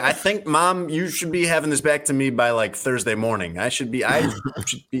Monday. I think, Mom, you should be having this back to me by like Thursday morning. I should be,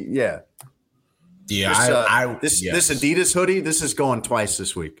 yeah. Yeah. This Adidas hoodie, this is going twice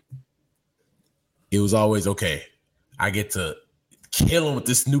this week. It was always, okay, I get to kill him with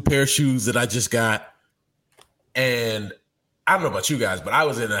this new pair of shoes that I just got. And I don't know about you guys, but I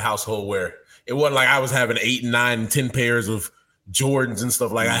was in a household where it wasn't like I was having 8 and 9 and 10 pairs of Jordans and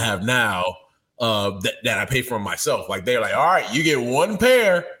stuff like I have now that I pay for myself. Like, they're like, all right, you get 1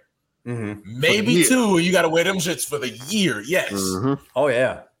 pair, maybe 2, and you got to wear them shits for the year. Yes. Mm-hmm. Oh,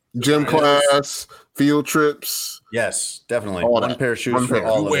 yeah. Gym class, field trips. Yes, definitely. One pair of shoes for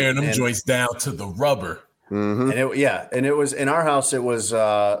all of it. Wearing them joints down to the rubber. Mm-hmm. And it was in our house. It was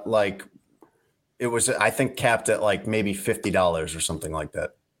I think capped at like maybe $50 or something like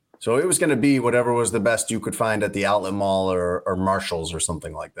that. So it was going to be whatever was the best you could find at the outlet mall or Marshall's or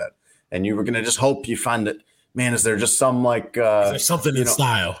something like that. And you were going to just hope you find it. Man, is there just some like is there something in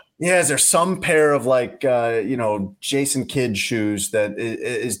style? Yeah, is there some pair of like Jason Kidd shoes that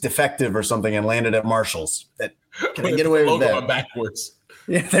is defective or something and landed at Marshall's? That can I get away with that? Backwards.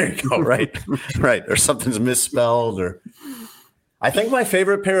 Yeah, there you go. Right, right. Or something's misspelled. Or I think my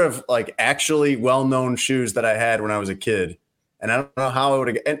favorite pair of like actually well-known shoes that I had when I was a kid, and I don't know how I would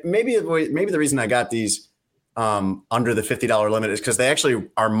have. And maybe the reason I got these under the $50 limit is because they actually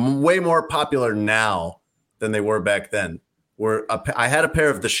are way more popular now than they were back then. I had a pair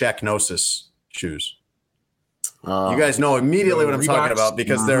of the Shacknosis shoes. You guys know immediately what I'm talking about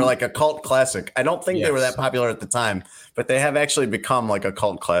because they're like a cult classic. I don't think they were that popular at the time, but they have actually become like a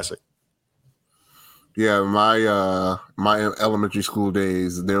cult classic. Yeah, my elementary school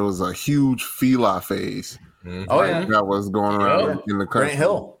days, there was a huge Fila phase. That was going around in the country. Grant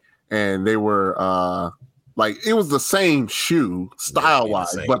Hill. And they were like, it was the same shoe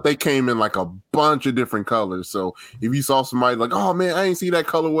style-wise, but they came in like a bunch of different colors. So if you saw somebody like, oh man, I ain't see that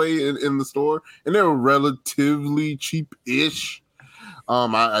colorway in the store, and they were relatively cheap-ish.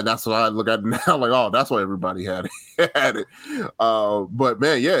 That's what I look at now, like, oh, that's why everybody had it. But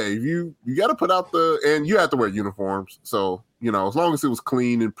man, yeah, if you got to put out and you have to wear uniforms. So, as long as it was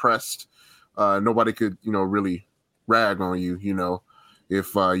clean and pressed, nobody could, really rag on you,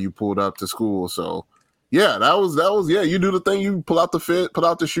 if you pulled up to school. So, yeah, that was you do the thing, you pull out the fit, put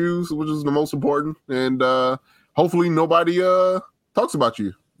out the shoes, which is the most important, and hopefully nobody talks about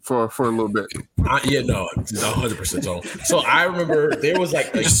you for a little bit. 100%. So I remember there was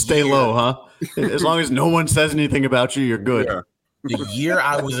like just stay low, huh? As long as no one says anything about you, you're good. Yeah. The year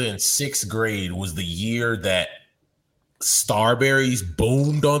I was in 6th grade was the year that Starberries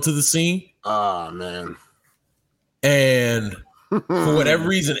boomed onto the scene. Ah, man. And for whatever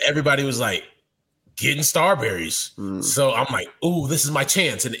reason, everybody was like, getting Starberries. So I'm like, ooh, this is my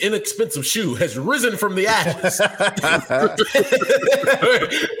chance. An inexpensive shoe has risen from the ashes. I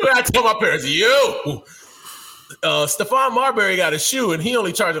tell my parents, Stephon Marbury got a shoe and he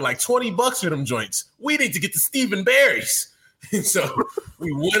only charged like $20 for them joints. We need to get the Stephen Barry's. And so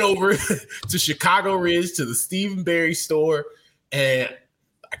we went over to Chicago Ridge to the Stephen Barry store and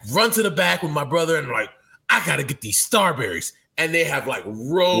I run to the back with my brother and I'm like, I got to get these Starberries. And they have like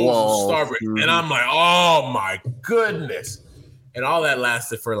rows of Starberries. And I'm like, oh my goodness. And all that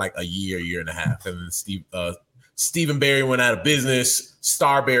lasted for like a year and a half. And then Stephen Barry went out of business.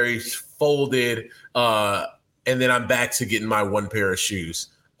 Starberries folded. And then I'm back to getting my 1 pair of shoes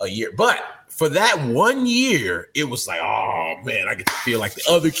a year. But for that 1 year, it was like, oh man, I get to feel like the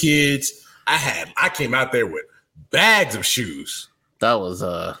other kids. I came out there with bags of shoes. That was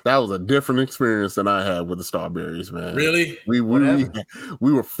a different experience than I had with the Starberries, man. Really? We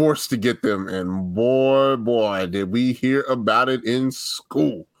were forced to get them, and boy, did we hear about it in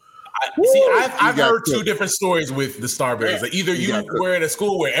school. I've heard 2 different stories with the Starberries. Yeah. Like either you were in a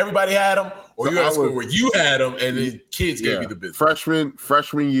school where everybody had them, or you were at a school where you had them, and the kids gave you the business.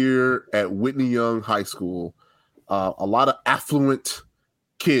 Freshman year at Whitney Young High School, a lot of affluent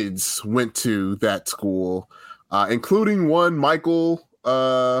kids went to that school. Including one Michael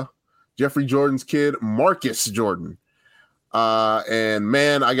Jeffrey Jordan's kid, Marcus Jordan. And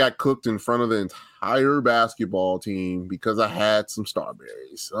man, I got cooked in front of the entire basketball team because I had some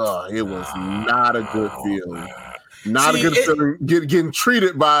Starberries. It was not a good feeling. Not a good feeling getting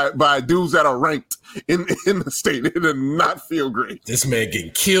treated by dudes that are ranked in the state. It did not feel great. This man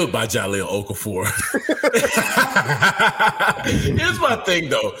getting killed by Jahlil Okafor. Here's my thing,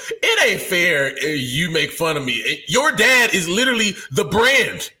 though. It ain't fair you make fun of me. Your dad is literally the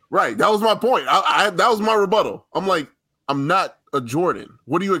brand. Right. That was my point. That was my rebuttal. I'm like, I'm not a Jordan.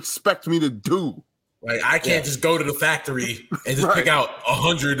 What do you expect me to do? Like, I can't just go to the factory and just pick out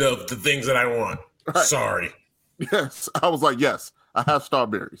 100 of the things that I want. Right. Sorry. Yes. I was like, yes, I have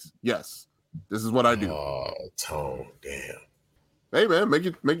strawberries. Yes. This is what I do. Oh, Tone, damn. Hey man, make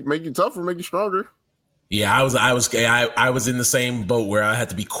it tougher, make it stronger. Yeah, I was in the same boat where I had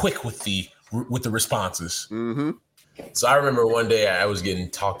to be quick with the responses. Mm-hmm. So I remember one day I was getting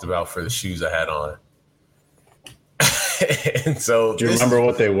talked about for the shoes I had on. And so do you remember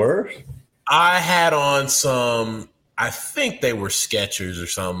what they were? I had on some, I think they were Skechers or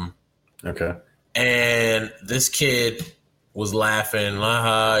something. Okay. And this kid was laughing,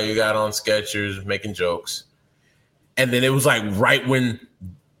 you got on Skechers, making jokes. And then it was like right when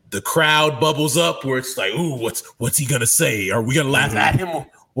the crowd bubbles up where it's like, ooh, what's he gonna say? Are we gonna laugh at him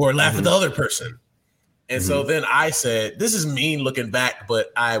or laugh at the other person? And so then I said, this is mean looking back,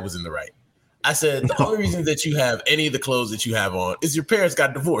 but I was in the right. I said, the only reason that you have any of the clothes that you have on is your parents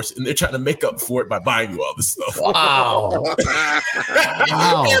got divorced and they're trying to make up for it by buying you all this stuff. Wow.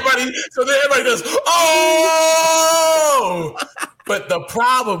 So then everybody goes, oh! But the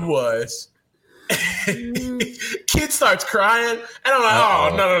problem was, kid starts crying, and I'm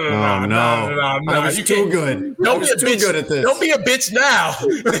like, no. You too good. Don't be a bitch. Good at this. Don't be a bitch now.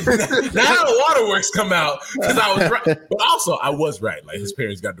 Now the waterworks come out because I was right, but also I was right. Like his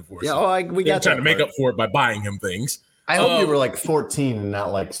parents got divorced. Yeah, we got trying to make up for it by buying him things. I hope you were like 14 and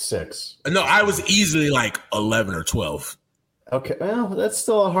not like 6. No, I was easily like 11 or 12. Okay, well, that's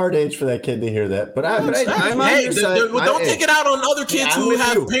still a hard age for that kid to hear that. But I'm hey, don't take it out on other kids who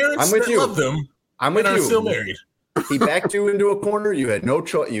have parents that love them. I'm with you. Still married. He backed you into a corner. You had no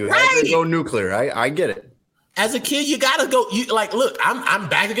choice. You had to go nuclear. I get it. As a kid, you gotta go. Look, I'm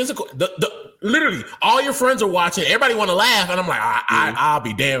back against literally all your friends are watching. Everybody want to laugh, and I'm like, I'll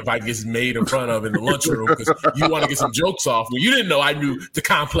be damned if I get made in front of in the lunchroom because you want to get some jokes off. Well, you didn't know I knew the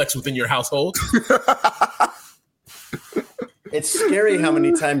complex within your household. It's scary how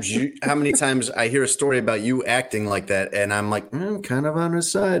many times I hear a story about you acting like that, and I'm like, kind of on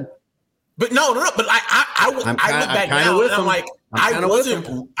his side. But no. But I look back now and I'm like, I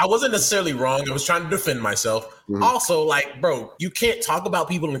wasn't necessarily wrong. I was trying to defend myself. Mm-hmm. Also, like, bro, you can't talk about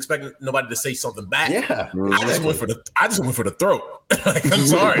people and expect nobody to say something back. Yeah, I just went for the throat. Like, I'm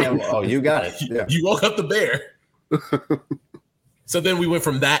sorry. Oh, you got it. Yeah. You woke up the bear. So then we went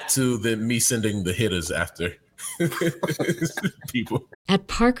from that to me sending the hitters after people. At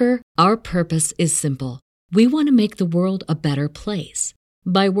Parker, our purpose is simple. We want to make the world a better place.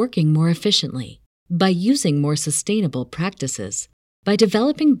 By working more efficiently, by using more sustainable practices, by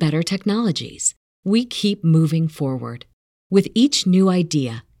developing better technologies, we keep moving forward. With each new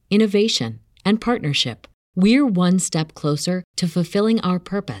idea, innovation, and partnership, we're one step closer to fulfilling our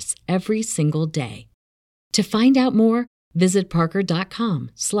purpose every single day. To find out more, visit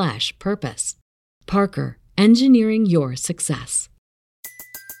parker.com/purpose. Parker, engineering your success.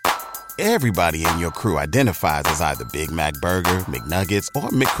 Everybody in your crew identifies as either Big Mac Burger, McNuggets, or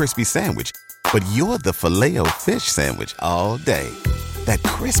McCrispy Sandwich. But you're the Filet-O-Fish Sandwich all day. That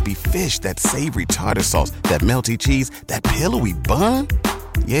crispy fish, that savory tartar sauce, that melty cheese, that pillowy bun.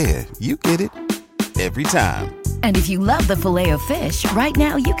 Yeah, you get it. Every time. And if you love the Filet-O-Fish, right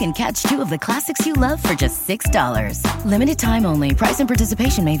now you can catch 2 of the classics you love for just $6. Limited time only. Price and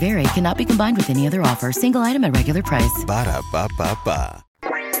participation may vary. Cannot be combined with any other offer. Single item at regular price. Ba-da-ba-ba-ba.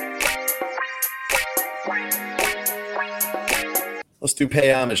 Let's do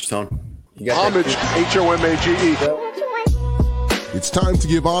pay homage, Tone. You got homage, HOMAGE. It's time to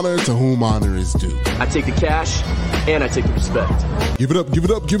give honor to whom honor is due. I take the cash, and I take the respect. Give it up, give it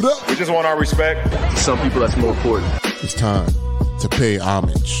up, give it up. We just want our respect. To some people, that's more important. It's time to pay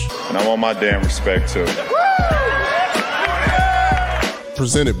homage. And I want my damn respect, too.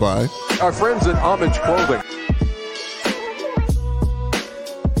 Presented by our friends at Homage Clothing.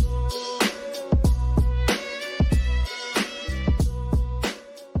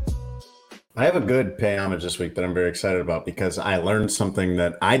 I have a good pay homage this week that I'm very excited about because I learned something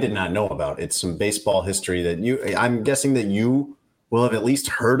that I did not know about. It's some baseball history that I'm guessing that you will have at least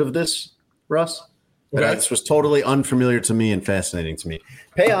heard of this, Russ. But this was totally unfamiliar to me and fascinating to me.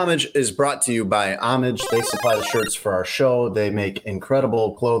 Pay homage is brought to you by Homage. They supply the shirts for our show. They make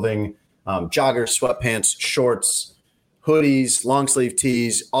incredible clothing, joggers, sweatpants, shorts, hoodies, long sleeve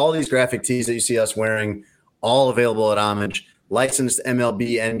tees, all these graphic tees that you see us wearing. all available at Homage. Licensed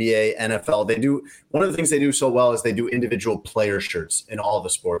MLB, NBA, NFL. They do one of the things they do so well is they do individual player shirts in all the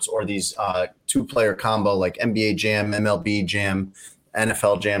sports, or these 2-player combo like NBA Jam, MLB Jam,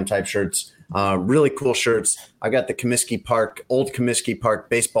 NFL Jam type shirts. Really cool shirts. I got the old Comiskey Park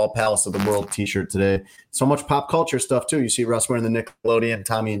Baseball Palace of the World t-shirt today. So much pop culture stuff too. You see Russ wearing the Nickelodeon,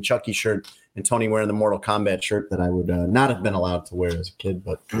 Tommy and Chucky shirt, and Tony wearing the Mortal Kombat shirt that I would not have been allowed to wear as a kid,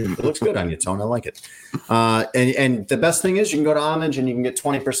 but it looks good on you, Tony. I like it. And the best thing is you can go to Homage and you can get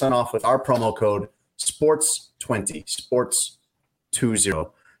 20% off with our promo code SPORTS20,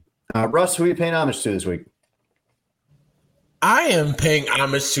 SPORTS20. Russ, who are you paying homage to this week? I am paying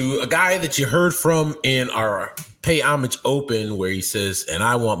homage to a guy that you heard from in our Pay Homage Open where he says, and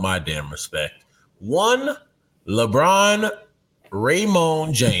I want my damn respect. One, LeBron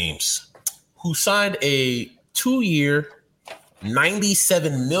Raymond James, who signed a 2-year,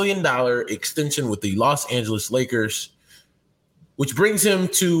 $97 million extension with the Los Angeles Lakers, which brings him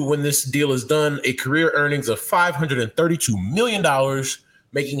to, when this deal is done, a career earnings of $532 million,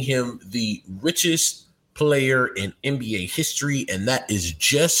 making him the richest player in NBA history, and that is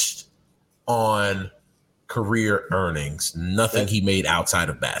just on career earnings, nothing he made outside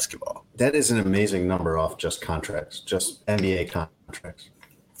of basketball. That is an amazing number off just contracts, just NBA contracts.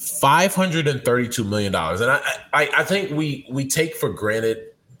 $532 million. And I think we take for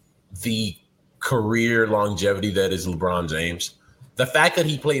granted the career longevity that is LeBron James. The fact that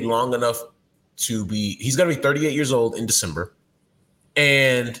he played long enough he's going to be 38 years old in December,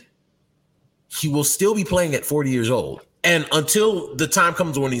 and he will still be playing at 40 years old. And until the time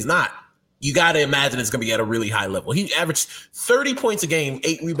comes when he's not, you got to imagine it's going to be at a really high level. He averaged 30 points a game,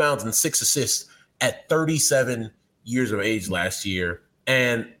 8 rebounds, and 6 assists at 37 years of age last year.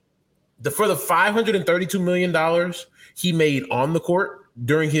 And for the $532 million he made on the court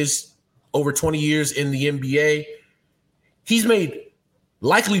during his over 20 years in the NBA, he's made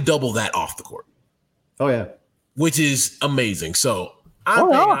likely double that off the court. Oh, yeah. Which is amazing. So I'm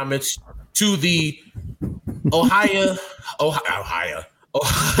paying homage to the Ohio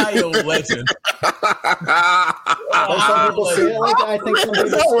legend.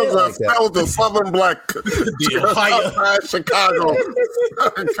 That was a Southern Black. The Ohio Chicago.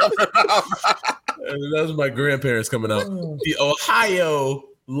 That's my grandparents coming out. The Ohio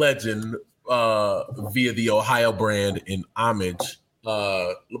legend via the Ohio brand in homage,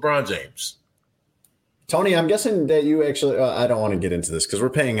 LeBron James. Tony, I'm guessing that you actually I don't want to get into this because we're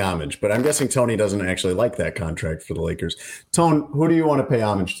paying homage, but I'm guessing Tony doesn't actually like that contract for the Lakers. Tone, who do you want to pay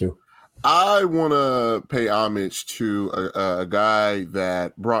homage to? I want to pay homage to a guy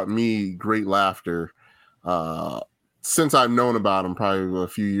that brought me great laughter since I've known about him probably a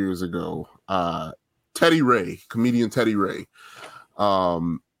few years ago. Teddy Ray, comedian Teddy Ray.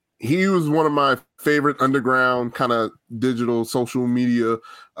 He was one of my favorite underground kind of digital social media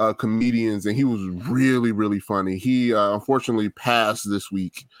comedians, and he was really, really funny. He unfortunately passed this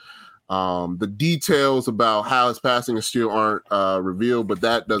week. The details about how his passing is still aren't revealed, but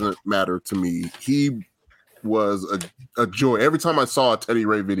that doesn't matter to me. He was a joy. Every time I saw a Teddy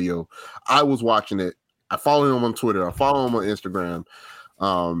Ray video, I was watching it. I follow him on Twitter. I follow him on Instagram.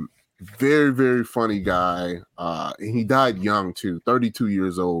 Very, very funny guy. And he died young too, 32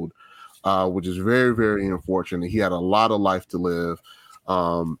 years old, which is very, very unfortunate. He had a lot of life to live.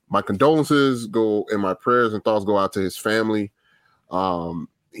 My condolences go and my prayers and thoughts go out to his family.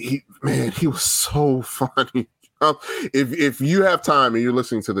 He was so funny. If you have time and you're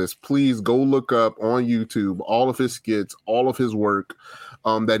listening to this, please go look up on YouTube all of his skits, all of his work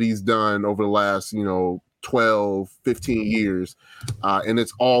that he's done over the last, 12, 15 years. And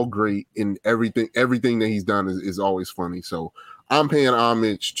it's all great, and everything that he's done is always funny. So I'm paying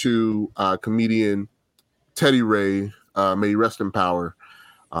homage to comedian Teddy Ray. May he rest in power.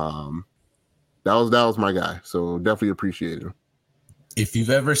 That was my guy. So definitely appreciate him. If you've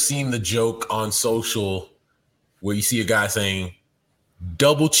ever seen the joke on social where you see a guy saying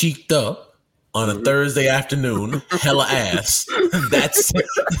double cheeked up on a Thursday afternoon, hella ass, that's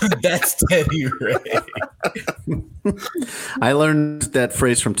Teddy Ray. I learned that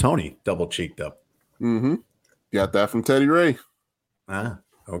phrase from Tony, double cheeked up. Mm-hmm. Got that from Teddy Ray.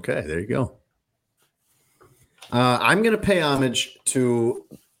 Okay, there you go. I'm going to pay homage to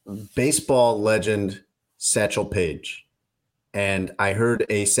baseball legend Satchel Paige. And I heard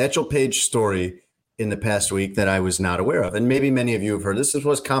a Satchel Paige story in the past week that I was not aware of. And maybe many of you have heard this. This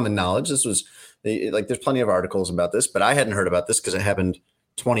was common knowledge. This was there's plenty of articles about this, but I hadn't heard about this because it happened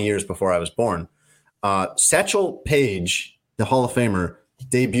 20 years before I was born. Satchel Paige, the Hall of Famer,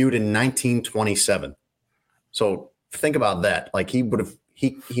 debuted in 1927. So think about that. Like he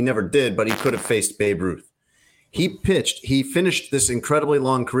never did, but he could have faced Babe Ruth. He finished this incredibly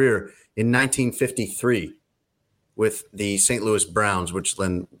long career in 1953 with the St. Louis Browns, which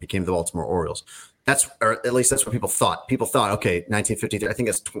then became the Baltimore Orioles. Or at least that's what people thought. People thought, okay, 1953, I think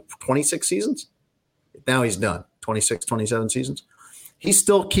that's 26 seasons. Now he's done. 26, 27 seasons. He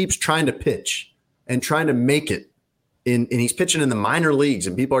still keeps trying to pitch and trying to make it. And he's pitching in the minor leagues,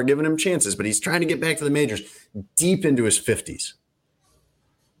 and people are giving him chances, but he's trying to get back to the majors deep into his 50s.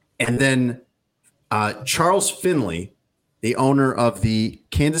 And then Charles Finley, the owner of the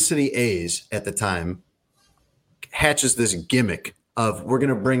Kansas City A's at the time, hatches this gimmick of we're going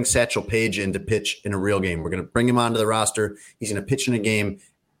to bring Satchel Paige in to pitch in a real game. We're going to bring him onto the roster. He's going to pitch in a game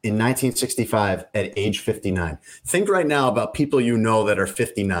in 1965 at age 59. Think right now about people you know that are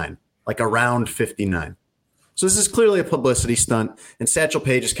 59, like around 59. So this is clearly a publicity stunt, and Satchel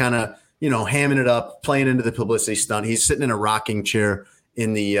Paige is kind of, hamming it up, playing into the publicity stunt. He's sitting in a rocking chair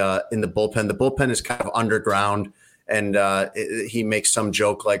in the bullpen. The bullpen is kind of underground, and he makes some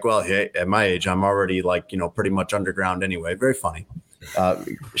joke like, well, hey, at my age, I'm already pretty much underground anyway. Very funny.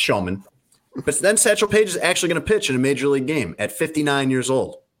 Showman. But then Satchel Paige is actually going to pitch in a major league game at 59 years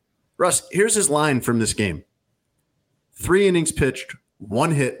old. Russ, here's his line from this game. 3 innings pitched,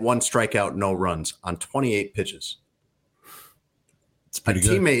 1 hit, 1 strikeout, no runs on 28 pitches. It's pretty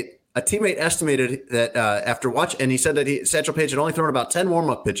good. A teammate estimated that after watch, and he said that Satchel Paige had only thrown about 10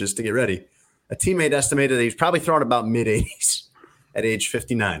 warm-up pitches to get ready. A teammate estimated that he was probably throwing about mid-80s at age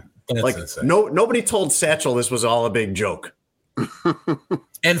 59. That's insane. Nobody told Satchel this was all a big joke.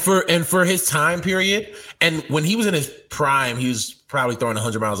 And for his time period, and when he was in his prime, he was probably throwing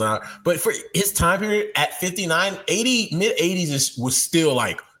 100 miles an hour. But for his time period at 59, mid-80s was still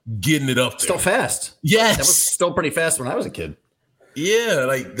like getting it up there. Still fast. Yes. That was still pretty fast when I was a kid. Yeah,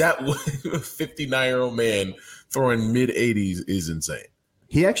 like that 59-year-old man throwing mid-80s is insane.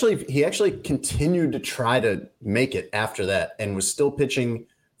 He actually continued to try to make it after that and was still pitching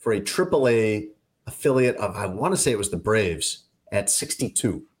for a AAA affiliate of, I want to say it was the Braves, at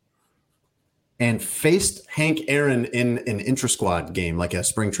 62, and faced Hank Aaron in an intra-squad game, like a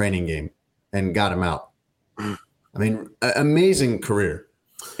spring training game, and got him out. I mean, amazing career.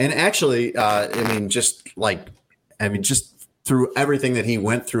 And actually, just through everything that he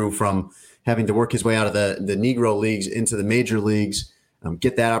went through, from having to work his way out of the Negro leagues into the major leagues,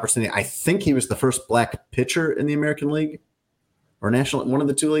 get that opportunity. I think he was the first black pitcher in the American League or National, one of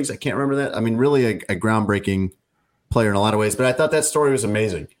the 2 leagues. I can't remember that. I mean, really a groundbreaking player in a lot of ways, but I thought that story was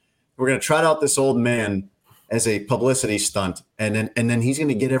amazing. We're going to trot out this old man as a publicity stunt, and then he's going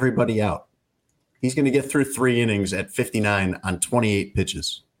to get everybody out. He's going to get through 3 innings at 59 on 28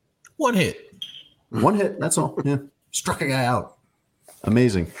 pitches. 1 hit. 1 hit, that's all. Yeah. Struck a guy out.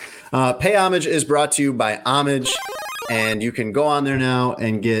 Amazing. Pay Homage is brought to you by Homage, and you can go on there now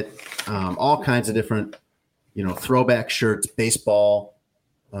and get all kinds of different, throwback shirts, baseball,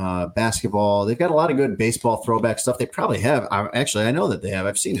 basketball. They've got a lot of good baseball throwback stuff. They probably have. I know that they have.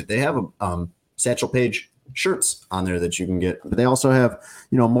 I've seen it. They have Satchel Paige shirts on there that you can get. But they also have,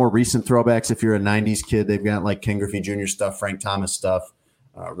 more recent throwbacks. If you're a 90s kid, they've got like Ken Griffey Jr. stuff, Frank Thomas stuff,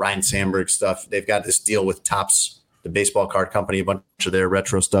 Ryan Sandberg stuff. They've got this deal with Topps, the baseball card company, a bunch of their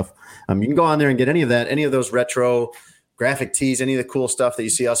retro stuff. You can go on there and get any of that, any of those retro graphic tees, any of the cool stuff that you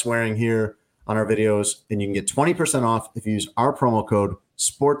see us wearing here on our videos. And you can get 20% off if you use our promo code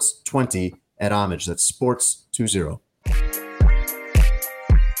SPORTS20 at Homage. That's SPORTS20.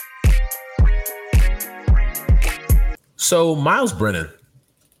 So Miles Brennan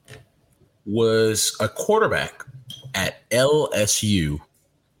was a quarterback at LSU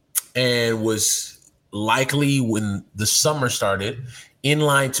and was likely, when the summer started, in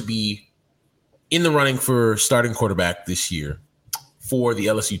line to be in the running for starting quarterback this year for the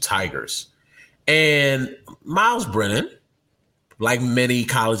LSU Tigers. And Miles Brennan, like many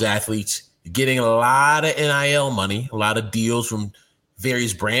college athletes, getting a lot of NIL money, a lot of deals from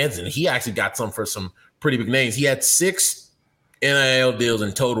various brands, and he actually got some for some pretty big names. He had 6 NIL deals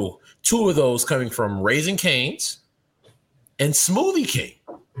in total, 2 of those coming from Raising Cane's and Smoothie King.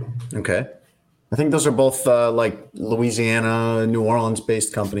 Okay. I think those are both like Louisiana, New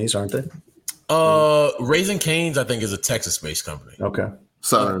Orleans-based companies, aren't they? Raising Cane's, I think, is a Texas-based company. Okay.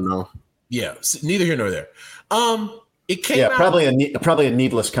 So no. Yeah, neither here nor there. It came out, probably a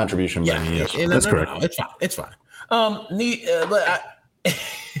needless contribution by me. Yes. That's correct. No, it's fine. But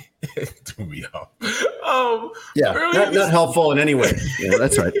threw me off. Not helpful in any way. Yeah,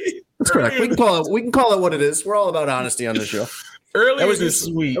 that's right. That's correct. We can call it what it is. We're all about honesty on this show. Earlier this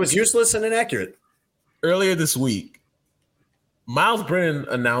week, it was useless and inaccurate. Earlier this week, Miles Brennan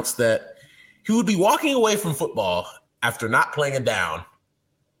announced that he would be walking away from football after not playing it down.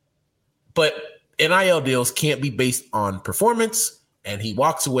 But NIL deals can't be based on performance, and he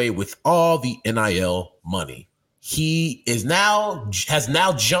walks away with all the NIL money. He has now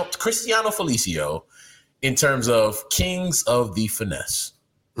jumped Cristiano Felicio in terms of kings of the finesse.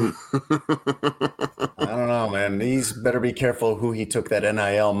 I don't know, man. He's better be careful who he took that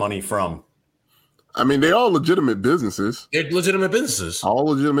NIL money from. I mean, they're all legitimate businesses. They're legitimate businesses. All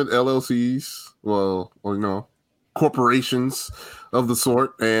legitimate LLCs. Well, corporations of the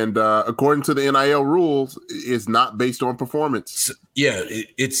sort. And according to the NIL rules, it's not based on performance. Yeah,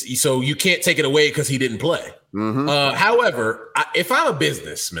 it's so you can't take it away because he didn't play. Mm-hmm. However, if I'm a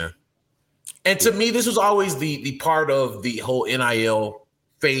businessman, and to me, this was always the part of the whole NIL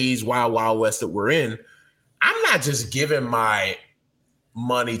phase, Wild West that we're in. I'm not just giving my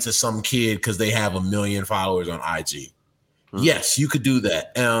money to some kid because they have 1 million followers on IG. Mm-hmm. Yes, you could do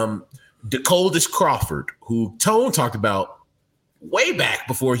that. Dakotas Crawford, who Tone talked about way back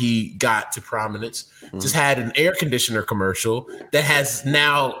before he got to prominence, just had an air conditioner commercial that has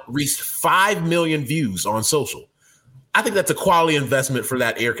now reached 5 million views on social. I think that's a quality investment for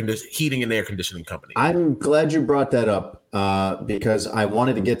that heating and air conditioning company. I'm glad you brought that up because I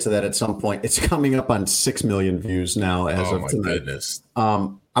wanted to get to that at some point. It's coming up on 6 million views now as of tonight. Goodness.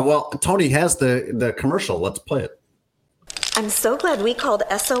 Well, Tony has the commercial. Let's play it. I'm so glad we called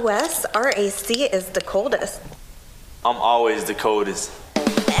SOS. RAC is the coldest. I'm always the coldest.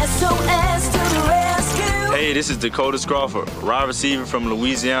 SOS to the rescue. Hey, this is Dakotas Crawford, wide receiver from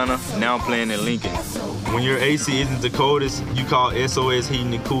Louisiana, now playing in Lincoln. When your AC isn't the coldest, you call SOS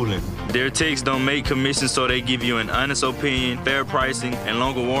Heating and Cooling. Their techs don't make commissions, so they give you an honest opinion, fair pricing, and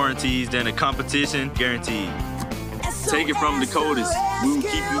longer warranties than the competition, guaranteed. Take it from Dakotas. We will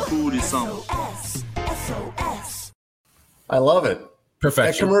keep you cool this summer. I love it.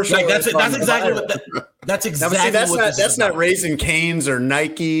 Perfection. That's exactly what that's not Raising Cane's or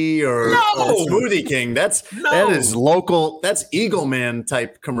Nike or Smoothie King. That is local. That's Eagle Man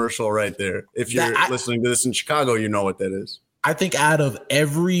type commercial right there. If you're listening to this in Chicago, you know what that is. I think out of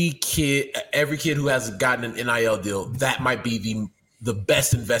every kid who has gotten an NIL deal, that might be the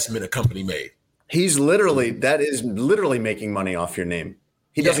best investment a company made. That is literally making money off your name.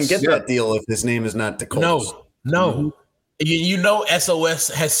 He doesn't get that deal if his name is not Dakotas. No. Mm-hmm. You know, SOS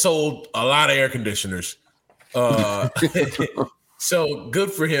has sold a lot of air conditioners. So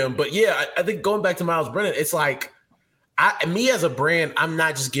good for him. But yeah, I think going back to Myles Brennan, it's like me as a brand, I'm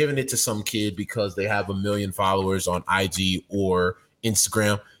not just giving it to some kid because they have 1 million followers on IG or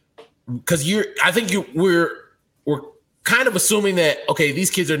Instagram. Because we're kind of assuming that, okay, these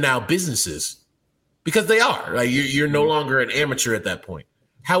kids are now businesses because they are. Like you're no longer an amateur at that point.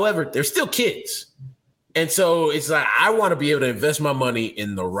 However, they're still kids. And so it's like, I want to be able to invest my money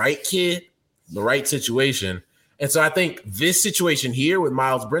in the right kid, the right situation. And so I think this situation here with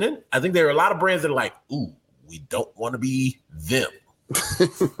Myles Brennan, I think there are a lot of brands that are like, ooh, we don't want to be them.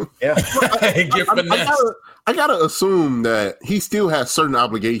 Yeah. I gotta assume that he still has certain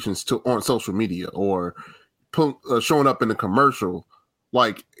obligations on social media or showing up in a commercial.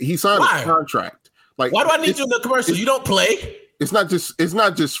 Like he signed a contract. Like, why do I need you in the commercial? You don't play. It's not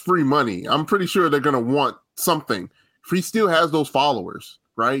just free money. I'm pretty sure they're going to want something. He still has those followers,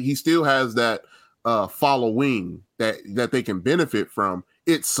 right? He still has that following that they can benefit from.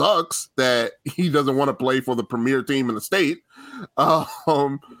 It sucks that he doesn't want to play for the premier team in the state.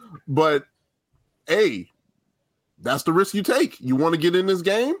 But hey, that's the risk you take. You want to get in this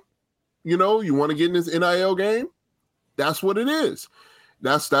game? You want to get in this NIL game? That's what it is.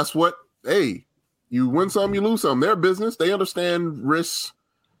 That's what, hey, you win some, you lose some. Their business, they understand risks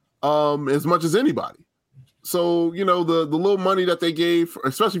as much as anybody. So, the little money that they gave,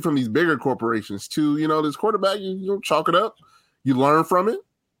 especially from these bigger corporations to, this quarterback, you chalk it up, you learn from it.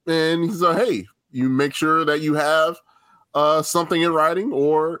 And he's like, hey, you make sure that you have something in writing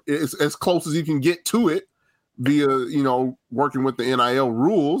or as close as you can get to it via, working with the NIL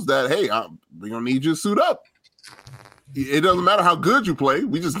rules that, hey, we're going to need you to suit up. It doesn't matter how good you play.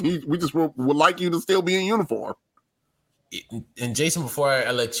 We just would like you to still be in uniform. And Jason, before I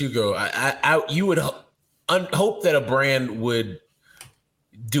let you go, you would hope that a brand would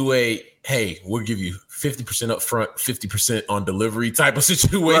do hey, we'll give you 50% up front, 50% on delivery type of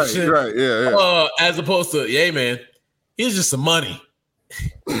situation. Right. Yeah. As opposed to, hey, man, here's just some money.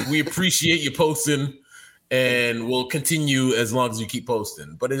 We appreciate you posting and we'll continue as long as you keep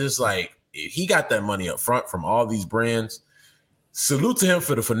posting. But it's just like, if he got that money up front from all these brands, salute to him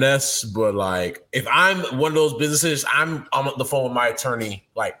for the finesse. But like, if I'm one of those businesses, I'm on the phone with my attorney.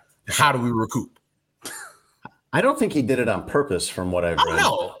 Like, how do we recoup? I don't think he did it on purpose from what I've read.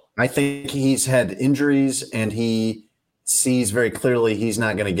 No. I think he's had injuries and he sees very clearly he's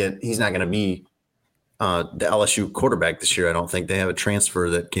not going to be the LSU quarterback this year. I don't think they have a transfer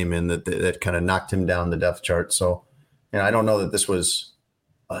that came in that kind of knocked him down the depth chart. So, I don't know that this was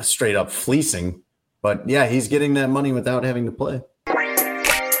a straight up fleecing, but yeah, he's getting that money without having to play.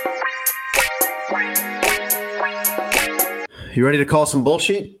 You ready to call some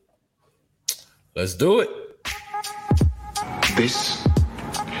bullshit? Let's do it. This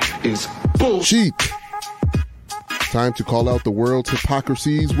is bullshit. Time to call out the world's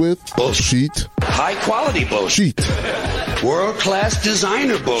hypocrisies with bullshit. High quality bullshit. World-class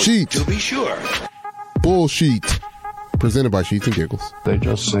designer bullshit, to be sure. Bullshit. Presented by Sheets and Giggles. They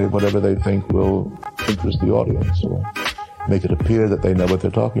just say whatever they think will interest the audience or make it appear that they know what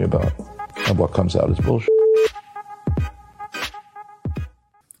they're talking about. And what comes out is bullshit.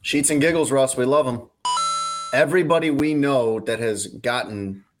 Sheets and Giggles, Russ, we love them. Everybody we know that has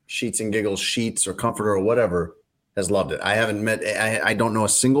gotten Sheets and Giggles sheets or comforter or whatever has loved it. I haven't met, I don't know a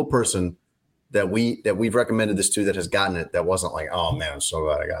single person that we've recommended this to that has gotten it that wasn't like, oh man, I'm so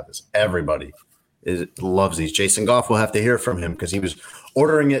glad I got this. Everybody loves these. Jason Goff, will have to hear from him because he was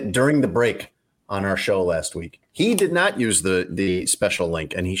ordering it during the break on our show last week. He did not use the special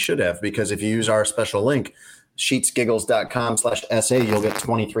link, and he should have, because if you use our special link, sheetsgiggles.com/SA, you'll get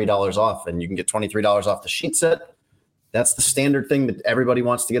 $23 off, and you can get $23 off the sheet set. That's the standard thing that everybody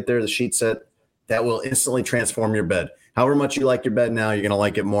wants to get there, the sheet set. That will instantly transform your bed. However much you like your bed now, you're going to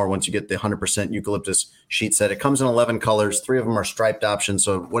like it more once you get the 100% eucalyptus sheet set. It comes in 11 colors. 3 of them are striped options.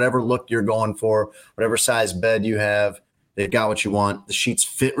 So whatever look you're going for, whatever size bed you have, they've got what you want. The sheets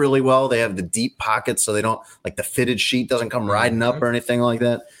fit really well. They have the deep pockets, so they don't, like the fitted sheet doesn't come riding up or anything like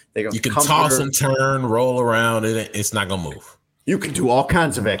that. You can toss and turn, roll around, and it's not going to move. You can do all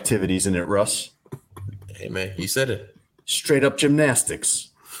kinds of activities in it, Russ. Hey, man, you said it. Straight up gymnastics.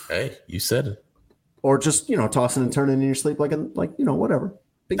 Hey, you said it. Or just, tossing and turning in your sleep like whatever.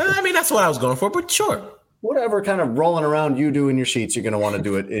 I mean, that's what I was going for, but sure. Whatever kind of rolling around you do in your sheets, you're going to want to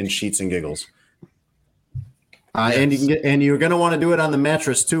do it in Sheets and Giggles. Yes. And you're going to want to do it on the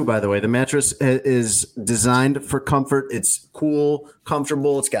mattress too, by the way. The mattress is designed for comfort. It's cool,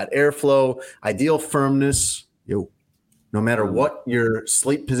 comfortable. It's got airflow, ideal firmness. No matter what your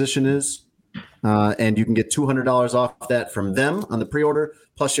sleep position is. And you can get $200 off that from them on the pre-order.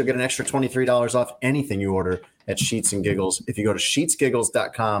 Plus, you'll get an extra $23 off anything you order at Sheets and Giggles. If you go to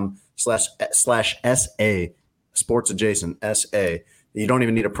sheetsgiggles.com/SA, sports adjacent, SA, you don't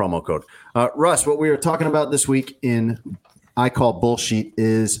even need a promo code. Russ, what we were talking about this week in I Call Bullshit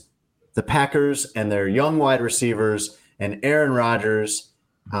is the Packers and their young wide receivers and Aaron Rodgers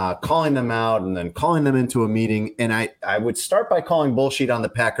calling them out and then calling them into a meeting. And I would start by calling bullshit on the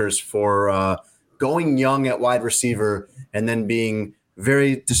Packers for going young at wide receiver and then being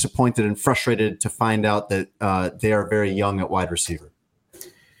very disappointed and frustrated to find out that they are very young at wide receiver.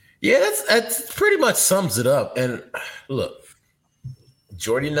 Yeah, that's pretty much sums it up. And look,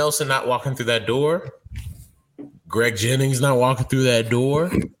 Jordy Nelson not walking through that door. Greg Jennings not walking through that door.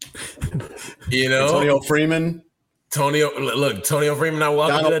 Antonio Freeman. Tonio Freeman not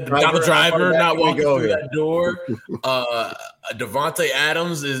walking through that door. Donald Driver not walking through that door. Devontae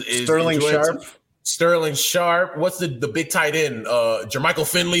Adams is Sterling Sharp. What's the big tight end? Jermichael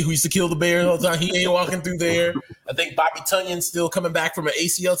Finley, who used to kill the Bears all the time. He ain't walking through there. I think Bobby Tunyon's still coming back from an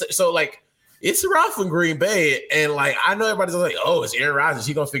ACL. So, it's rough in Green Bay. And, I know everybody's like, oh, it's Aaron Rodgers.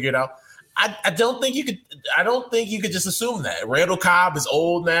 He's going to figure it out. I don't think you could just assume that. Randall Cobb is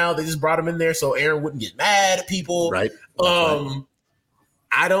old now. They just brought him in there so Aaron wouldn't get mad at people. Right.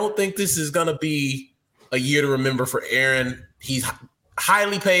 I don't think this is going to be a year to remember for Aaron. He's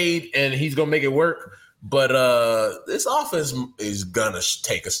highly paid and he's going to make it work. But this offense is going to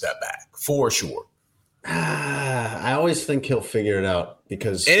take a step back for sure. I always think he'll figure it out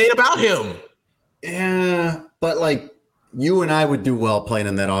because it ain't about him. Yeah, but you and I would do well playing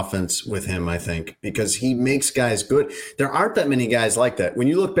in that offense with him, I think, because he makes guys good. There aren't that many guys like that. When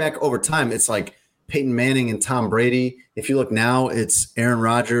you look back over time, it's like Peyton Manning and Tom Brady. If you look now, it's Aaron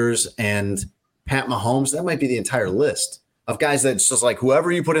Rodgers and Pat Mahomes. That might be the entire list of guys that's just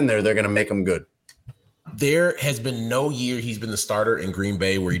whoever you put in there, they're going to make them good. There has been no year he's been the starter in Green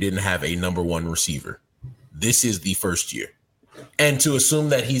Bay where he didn't have a number one receiver. This is the first year. And to assume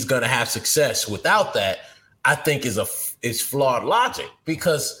that he's going to have success without that, I think is flawed logic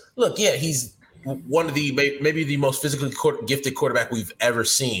because look, yeah, he's one of the maybe the most physically gifted quarterback we've ever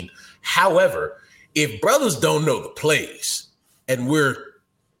seen. However, if brothers don't know the plays and we're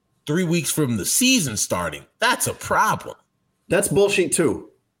 3 weeks from the season starting, that's a problem. That's bullshit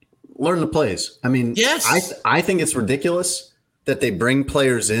too. Learn the plays. I mean, yes, I think it's ridiculous that they bring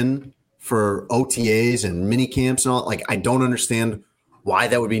players in for OTAs and mini camps and all. I don't understand why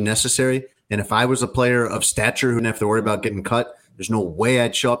that would be necessary. And if I was a player of stature who didn't have to worry about getting cut, there's no way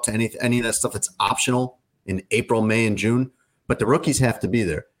I'd show up to any of that stuff that's optional in April, May, and June. But the rookies have to be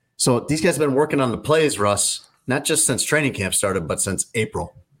there. So these guys have been working on the plays, Russ, not just since training camp started, but since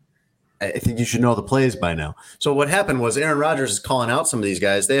April. I think you should know the plays by now. So what happened was Aaron Rodgers is calling out some of these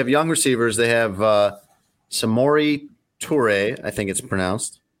guys. They have young receivers. They have Samori Toure, I think it's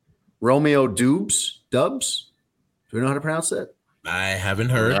pronounced. Romeo Dubs. Do we know how to pronounce that? I haven't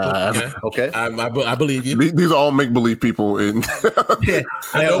heard. Okay. I believe you. These are all make-believe people. I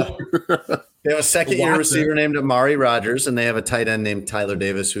know. They have a second-year receiver named Amari Rodgers, and they have a tight end named Tyler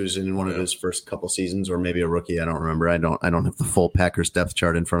Davis, who's in one of his first couple seasons, or maybe a rookie. I don't remember. I don't have the full Packers depth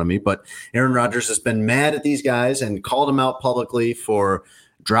chart in front of me. But Aaron Rodgers has been mad at these guys and called them out publicly for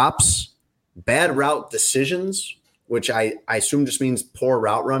drops, bad route decisions, which I assume just means poor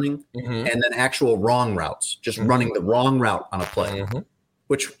route running, and then actual wrong routes, just running the wrong route on a play,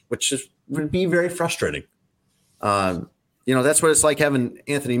 which would be very frustrating. That's what it's like having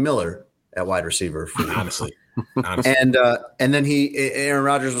Anthony Miller at wide receiver for you. Honestly. And then Aaron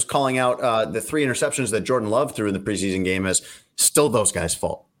Rodgers was calling out the 3 interceptions that Jordan Love threw in the preseason game as still those guys'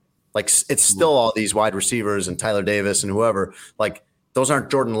 fault. Like it's still all these wide receivers and Tyler Davis and whoever, like those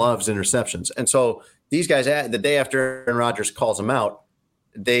aren't Jordan Love's interceptions. And so these guys, the day after Aaron Rodgers calls them out,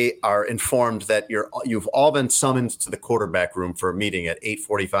 they are informed that you've all been summoned to the quarterback room for a meeting at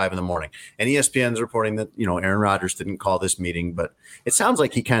 8:45 in the morning. And ESPN's reporting that, Aaron Rodgers didn't call this meeting, but it sounds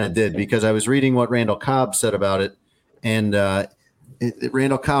like he kind of did, because I was reading what Randall Cobb said about it. And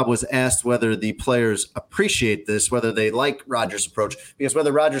Randall Cobb was asked whether the players appreciate this, whether they like Rodgers' approach, because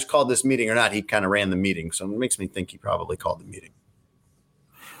whether Rodgers called this meeting or not, he kind of ran the meeting. So it makes me think he probably called the meeting.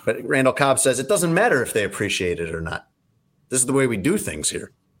 But Randall Cobb says it doesn't matter if they appreciate it or not. This is the way we do things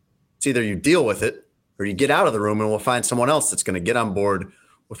here. It's either you deal with it or you get out of the room and we'll find someone else that's going to get on board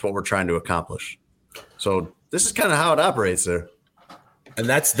with what we're trying to accomplish. So this is kind of how it operates there. And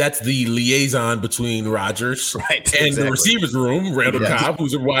that's the liaison between Rodgers and the receivers room, Randall Cobb,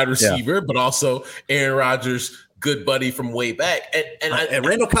 who's a wide receiver, but also Aaron Rodgers' good buddy from way back. And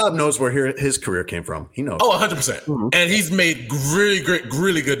Randall Cobb knows where his career came from. He knows. Oh, 100%. And he's made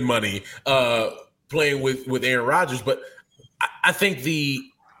really good money playing with Aaron Rodgers. But I think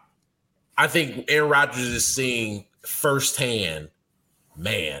Aaron Rodgers is seeing firsthand,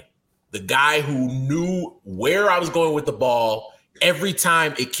 man, the guy who knew where I was going with the ball every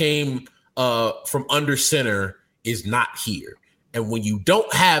time it came from under center is not here. And when you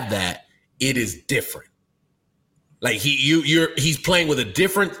don't have that, it is different. Like he's playing with a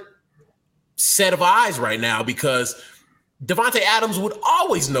different set of eyes right now, because Davante Adams would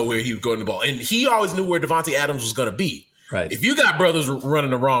always know where he was going to the ball, and he always knew where Davante Adams was going to be. Right. If you got brothers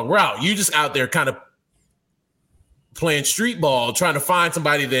running the wrong route, you just out there kind of playing street ball, trying to find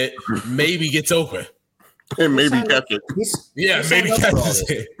somebody that maybe gets open. And maybe catch it. Maybe catch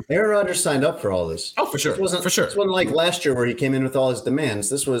it. Aaron Rodgers signed up for all this. Oh, for sure. This wasn't like last year where he came in with all his demands.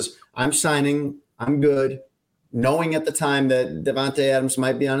 This was, I'm signing, I'm good, knowing at the time that Davante Adams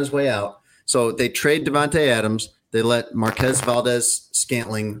might be on his way out. So they trade Davante Adams. They let Marquez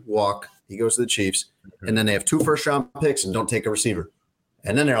Valdes-Scantling walk. He goes to the Chiefs. And then they have 2 first-round picks and don't take a receiver.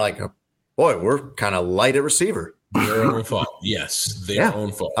 And then they're like, boy, we're kind of light at receiver. Their own fault. Yes, their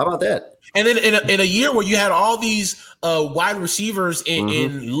own fault. How about that? And then in a year where you had all these wide receivers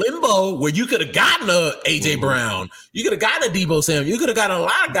in limbo, where you could have gotten a A.J. Brown, you could have gotten a Deebo Samuel, you could have gotten a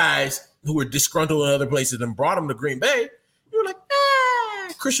lot of guys who were disgruntled in other places and brought them to Green Bay. You were like,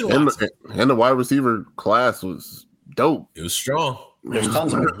 Christian Watson. And the wide receiver class was dope. It was strong. There's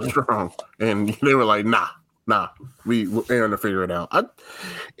tons of it. Strong. And they were like, nah, we're going to figure it out.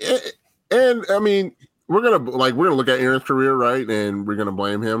 I mean, we're gonna look at Aaron's career, right? And we're gonna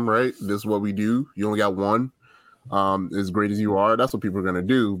blame him, right? This is what we do. You only got one. As great as you are, that's what people are gonna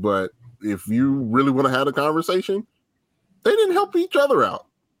do. But if you really want to have a conversation, they didn't help each other out.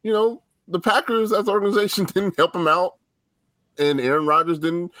 The Packers as an organization didn't help him out, and Aaron Rodgers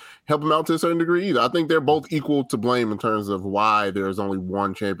didn't help him out to a certain degree either. I think they're both equal to blame in terms of why there's only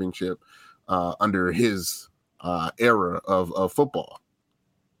one championship under his era of football.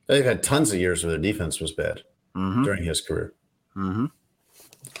 They've had tons of years where their defense was bad during his career. Mm-hmm.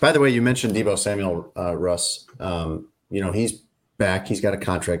 By the way, you mentioned Deebo Samuel, Russ. He's back. He's got a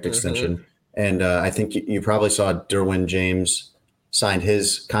contract extension. And I think you probably saw Derwin James signed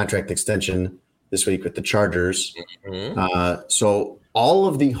his contract extension this week with the Chargers. So all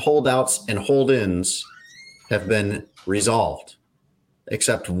of the holdouts and hold-ins have been resolved,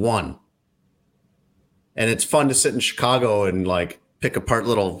 except one. And it's fun to sit in Chicago and pick apart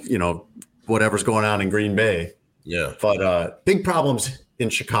little, whatever's going on in Green Bay. Yeah. But big problems in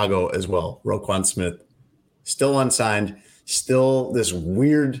Chicago as well. Roquan Smith, still unsigned, still this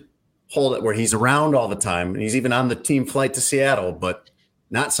weird hold where he's around all the time. He's even on the team flight to Seattle, but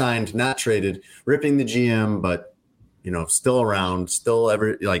not signed, not traded, ripping the GM, but still around, still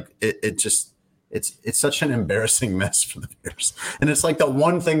it's such an embarrassing mess for the Bears. And it's like the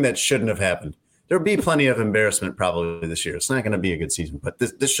one thing that shouldn't have happened. There'll be plenty of embarrassment probably this year. It's not going to be a good season, but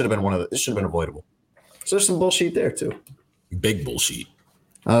this should have been this should have been avoidable. So there's some bullshit there too. Big bullshit.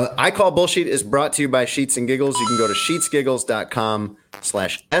 I Call Bullshit is brought to you by Sheets and Giggles. You can go to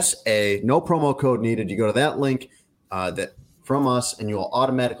sheetsgiggles.com/SA. No promo code needed. You go to that link that from us, and you will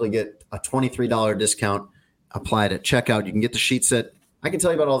automatically get a $23 discount applied at checkout. You can get the sheet set. I can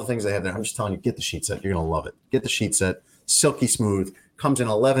tell you about all the things they have there. I'm just telling you, get the sheet set. You're going to love it. Get the sheet set. Silky smooth. Comes in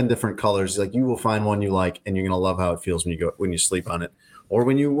 11 different colors. Like, you will find one you like, and you're going to love how it feels when you sleep on it, or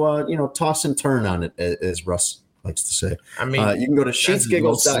when you toss and turn on it, as Russ likes to say. I mean, you can go to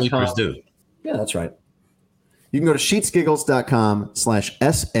sheetsgiggles.com. Yeah, that's right. You can go to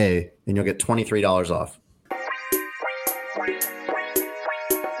sheetsgiggles.com/SA, and you'll get $23 off.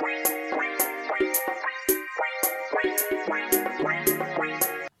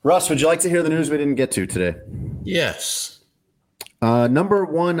 Russ, would you like to hear the news we didn't get to today? Yes. Number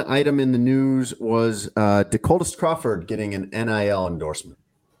one item in the news was Dakotas Crawford getting an NIL endorsement.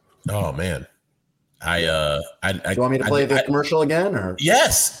 Oh man, do you want me to play the commercial again, or?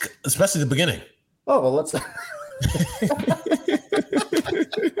 Yes, especially the beginning. Oh well, let's. Go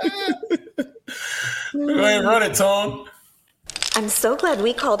ahead, run it, Tone. I'm so glad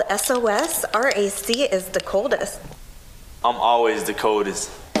we called SOS. RAC is the coldest. I'm always the coldest.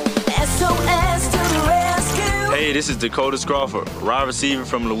 SOS to the rescue. Hey, this is Dakotas Crawford, wide receiver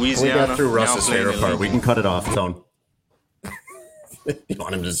from Louisiana. We got through Russ's favorite part. We can cut it off, Tone. You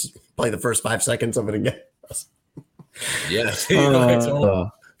want him to just play the first 5 seconds of it again? Yes. One more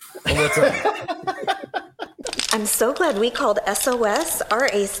time. I'm so glad we called SOS.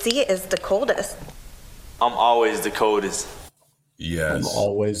 RAC is the coldest. I'm always the coldest. Yes. I'm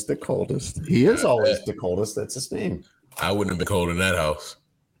always the coldest. He is always the coldest. That's his name. I wouldn't have been cold in that house.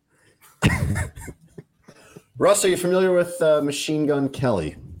 Russ, are you familiar with Machine Gun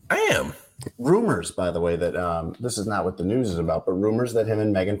Kelly? I am. Rumors, by the way, that this is not what the news is about, but rumors that him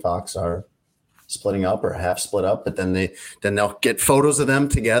and Megan Fox are splitting up or half split up, but then they'll get photos of them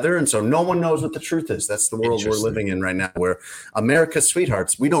together, and so no one knows what the truth is. That's the world we're living in right now, where America's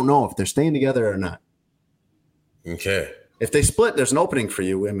sweethearts, we don't know if they're staying together or not. Okay. If they split, there's an opening for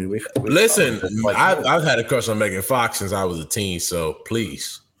you. I mean, we've listen. I've had a crush on Megan Fox since I was a teen, so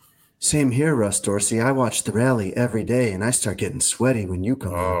please. Same here, Russ Dorsey. I watch the rally every day, and I start getting sweaty when you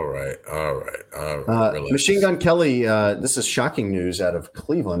come. All right. Machine Gun Kelly. This is shocking news out of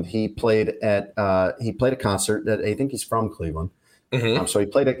Cleveland. He played a concert that I think he's from Cleveland. Mm-hmm. So he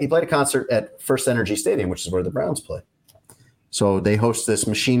played a concert at First Energy Stadium, which is where the Browns play. So they host this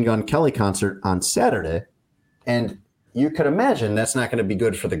Machine Gun Kelly concert on Saturday, and you could imagine that's not going to be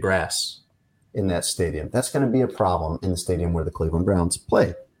good for the grass in that stadium. That's going to be a problem in the stadium where the Cleveland Browns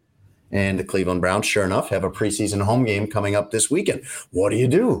play. And the Cleveland Browns, sure enough, have a preseason home game coming up this weekend. What do you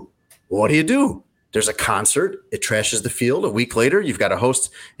do? There's a concert. It trashes the field. A week later, you've got to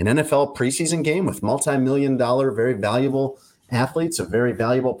host an NFL preseason game with multi-million-dollar, very valuable athletes, a very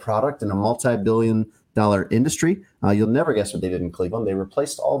valuable product in a multi-billion-dollar industry. You'll never guess what they did in Cleveland. They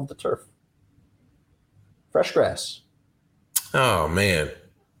replaced all of the turf. Fresh grass. Oh, man.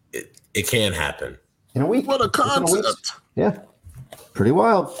 It can happen. In a week. What a concept. Yeah. Pretty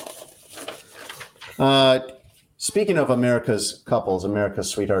wild. Speaking of America's couples, America's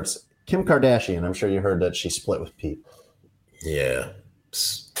sweethearts, Kim Kardashian, I'm sure you heard that she split with Pete. Yeah.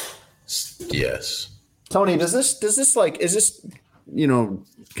 Yes. Tony, is this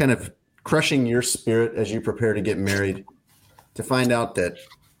kind of crushing your spirit as you prepare to get married to find out that,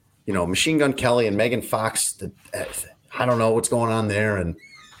 Machine Gun Kelly and Megan Fox, I don't know what's going on there, and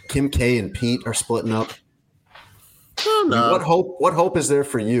Kim K and Pete are splitting up? Oh, no. What hope is there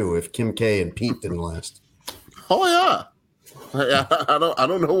for you if Kim K and Pete didn't last? Oh yeah. I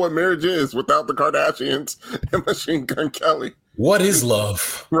don't know what marriage is without the Kardashians and Machine Gun Kelly. What is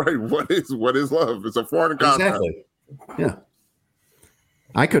love? Right. What is love? It's a foreign concept. Exactly. Yeah.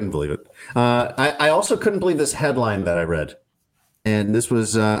 I couldn't believe it. I also couldn't believe this headline that I read. And this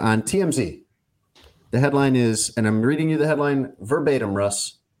was on TMZ. The headline is, and I'm reading you the headline verbatim,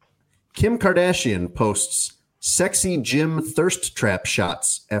 Russ. Kim Kardashian posts sexy gym thirst trap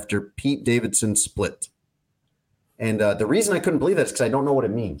shots after Pete Davidson split. And the reason I couldn't believe that is because I don't know what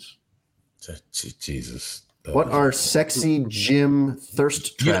it means. Jesus. What are sexy gym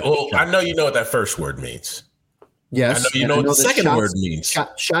thirst trap shots? I know you know what that first word means. Yes. I know what the second word means.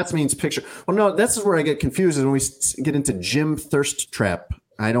 Shots means picture. Well, no, this is where I get confused is when we get into Jim Thirst Trap.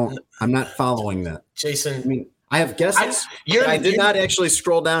 I'm not following that. Jason. I mean, I have guesses. I did not actually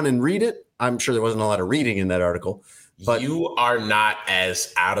scroll down and read it. I'm sure there wasn't a lot of reading in that article. But you are not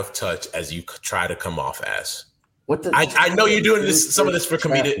as out of touch as you try to come off as. I know you're doing some of this for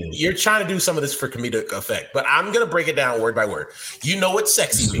comedic. You're trying to do some of this for comedic effect, but I'm gonna break it down word by word. You know what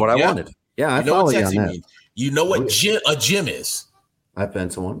sexy means. What I wanted. Yeah, I follow you on that. Means. You know what a gym is. I've been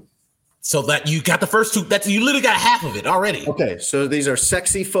to one. So that you got the first two. That you literally got half of it already. Okay, so these are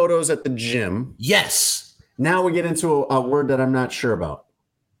sexy photos at the gym. Yes. Now we get into a word that I'm not sure about.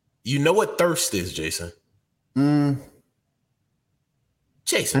 You know what thirst is, Jason?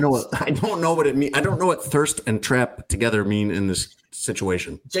 Jason. I don't know what it means. I don't know what thirst and trap together mean in this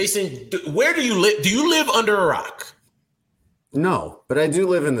situation. Jason, where do you live? Do you live under I'm No, but I do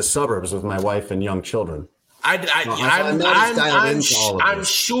live in the suburbs with my wife and young children. I'm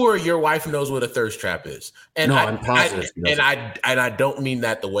sure your wife knows what a thirst trap is, and I'm positive. I don't mean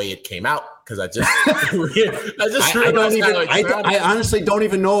that the way it came out because I honestly don't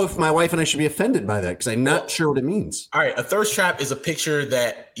even know if my wife and I should be offended by that because I'm not sure what it means. All right, a thirst trap is a picture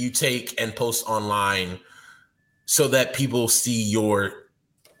that you take and post online so that people see your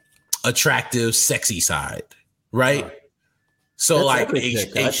attractive, sexy side, right? So like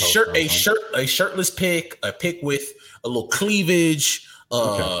a shirtless pic, a pic with a little cleavage,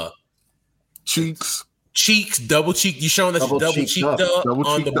 cheeks, double cheek. You showing us double cheeked up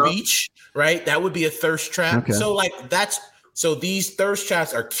on the beach, right? That would be a thirst trap. Okay. So like so these thirst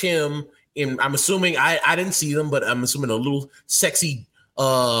traps are Kim. I'm assuming I didn't see them, but I'm assuming a little sexy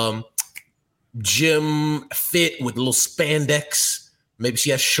gym fit with a little spandex. Maybe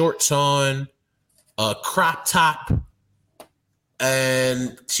she has shorts on, a crop top.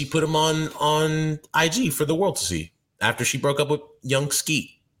 And she put him on IG for the world to see after she broke up with young Skeet.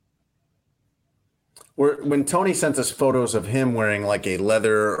 When Tony sent us photos of him wearing like a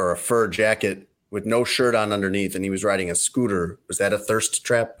leather or a fur jacket with no shirt on underneath and he was riding a scooter, was that a thirst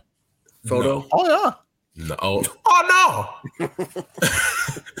trap photo? No. Oh, yeah. No. Oh, no.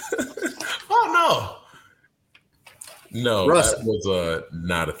 Oh, no. No, Russ, that was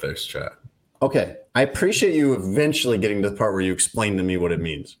not a thirst trap. Okay, I appreciate you eventually getting to the part where you explain to me what it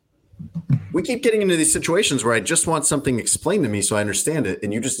means. We keep getting into these situations where I just want something explained to me so I understand it,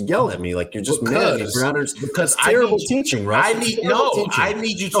 and you just yell at me like you're just mad. Because terrible teaching, Russ. I need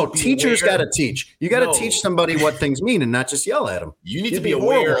you to be teachers got to teach. You got to teach somebody what things mean and not just yell at them. You need to be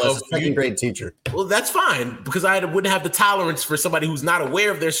aware of a second grade teacher. Well, that's fine because I wouldn't have the tolerance for somebody who's not aware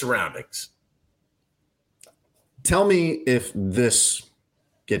of their surroundings. Tell me if this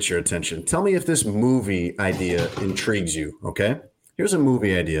gets your attention. Tell me if this movie idea intrigues you, okay? Here's a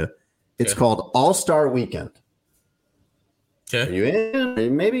movie idea. It's called All-Star Weekend. Okay. Are you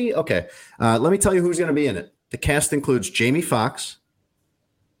in? Maybe? Okay. Let me tell you who's going to be in it. The cast includes Jamie Foxx,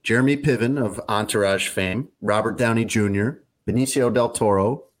 Jeremy Piven of Entourage fame, Robert Downey Jr., Benicio del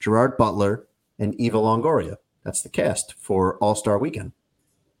Toro, Gerard Butler, and Eva Longoria. That's the cast for All-Star Weekend.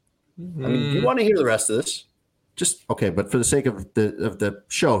 I mean, you want to hear the rest of this? Just okay, but for the sake of the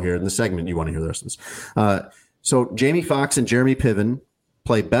show here in the segment, you want to hear the rest of this. So Jamie Foxx and Jeremy Piven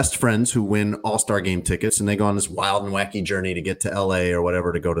play best friends who win All-Star Game tickets, and they go on this wild and wacky journey to get to LA or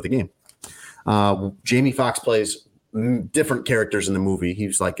whatever to go to the game. Jamie Foxx plays different characters in the movie.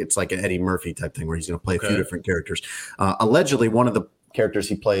 It's like an Eddie Murphy type thing where he's going to play a few different characters. Allegedly, one of the characters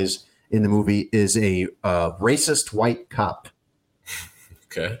he plays in the movie is a racist white cop.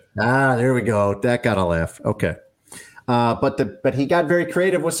 Okay. There we go. That got a laugh. Okay. But he got very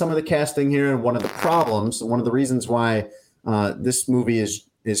creative with some of the casting here. And one of the reasons why this movie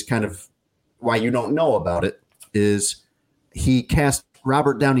is kind of why you don't know about it is he cast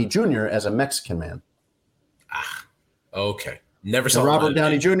Robert Downey Jr. as a Mexican man. Okay. Never saw Robert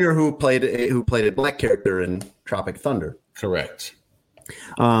Downey Jr. who played a black character in Tropic Thunder. Correct.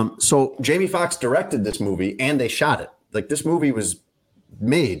 So Jamie Foxx directed this movie and they shot it. Like this movie was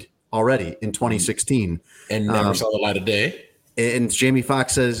made already in 2016 and never saw the light of day. And Jamie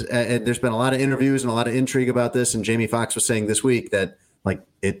Foxx says, and there's been a lot of interviews and a lot of intrigue about this. And Jamie Foxx was saying this week that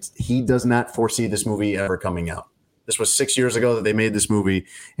he does not foresee this movie ever coming out. This was 6 years ago that they made this movie.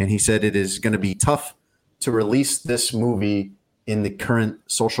 And he said it is going to be tough to release this movie in the current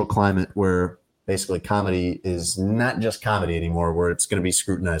social climate where basically comedy is not just comedy anymore, where it's going to be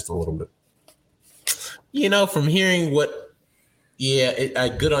scrutinized a little bit. From hearing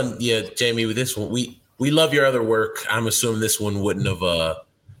good on Jamie with this one. We love your other work. I'm assuming this one wouldn't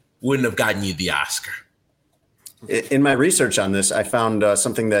have gotten you the Oscar. In my research on this, I found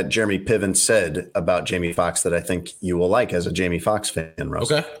something that Jeremy Piven said about Jamie Foxx that I think you will like as a Jamie Foxx fan,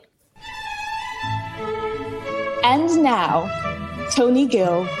 Russ. Okay. And now, Tony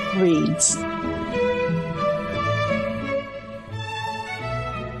Gill reads.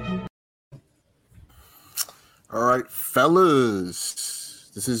 All right, fellas.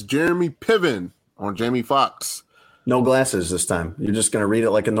 This is Jeremy Piven on Jamie Foxx. No glasses this time. You're just going to read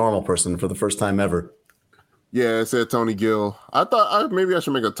it like a normal person for the first time ever. Yeah, it said Tony Gill. I thought maybe I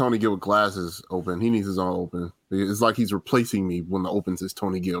should make a Tony Gill with glasses open. He needs his own open. It's like he's replacing me when the open says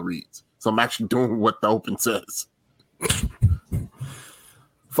Tony Gill reads. So I'm actually doing what the open says.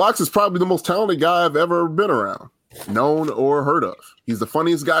 Fox is probably the most talented guy I've ever been around, known or heard of. He's the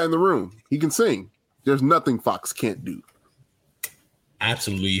funniest guy in the room. He can sing. There's nothing Fox can't do.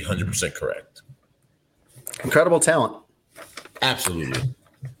 Absolutely 100% correct. Incredible talent. Absolutely.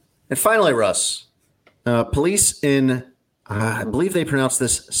 And finally, Russ. Police in, I believe they pronounce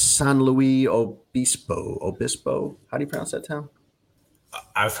this San Luis Obispo. How do you pronounce that town?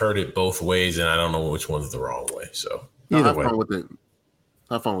 I've heard it both ways, and I don't know which one's the wrong way. So have fun with it.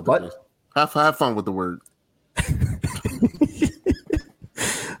 Have fun with it. Have fun with the word.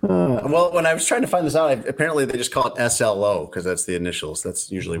 Well, when I was trying to find this out, apparently they just call it SLO because that's the initials.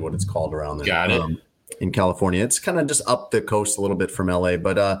 That's usually what it's called around there. Got it. In California. It's kind of just up the coast a little bit from LA,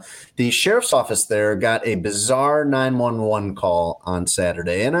 but the sheriff's office there got a bizarre 911 call on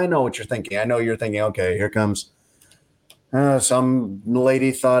Saturday. And I know what you're thinking. I know you're thinking, okay, here comes some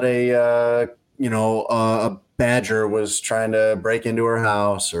lady thought a badger was trying to break into her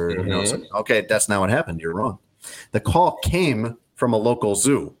house or, okay, that's not what happened. You're wrong. The call came from a local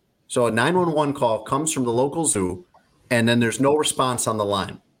zoo. So a 911 call comes from the local zoo and then there's no response on the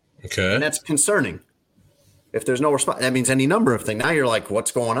line. Okay. And that's concerning. If there's no response, that means any number of things. Now you're like,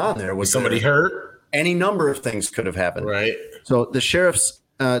 what's going on there? Was somebody hurt? Any number of things could have happened. Right. So the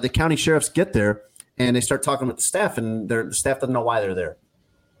county sheriffs get there and they start talking with the staff, and the staff doesn't know why they're there.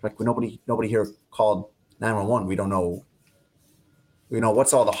 Like, nobody here called 911. We don't know.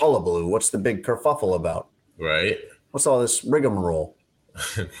 What's all the hullabaloo? What's the big kerfuffle about? Right. What's all this rigmarole?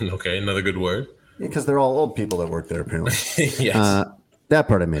 Okay, another good word. Because they're all old people that work there, apparently. Yes. That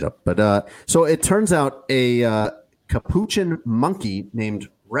part I made up. But so it turns out a capuchin monkey named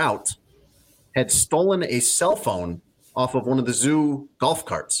Route had stolen a cell phone off of one of the zoo golf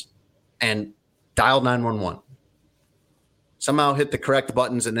carts and dialed 911. Somehow hit the correct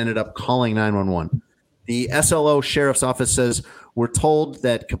buttons and ended up calling 911. The SLO sheriff's office says, we're told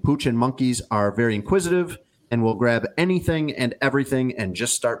that capuchin monkeys are very inquisitive and will grab anything and everything and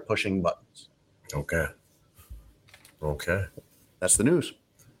just start pushing buttons. Okay. That's the news.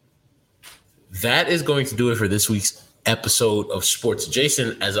 That is going to do it for this week's episode of Sports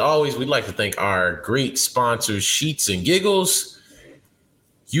Adjacent. As always, we'd like to thank our great sponsors, Sheets and Giggles.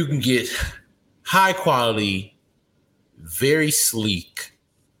 You can get high quality, very sleek,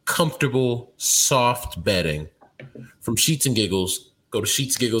 comfortable, soft bedding from Sheets and Giggles. Go to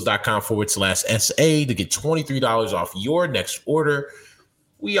sheetsgiggles.com/SA to get $23 off your next order.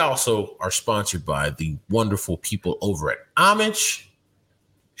 We also are sponsored by the wonderful people over at Homage.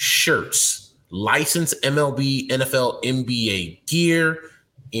 Shirts, licensed MLB, NFL, NBA gear,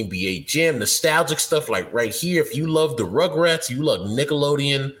 NBA Jam, nostalgic stuff like right here. If you love the Rugrats, you love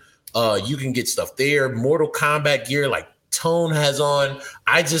Nickelodeon, you can get stuff there. Mortal Kombat gear like Tone has on.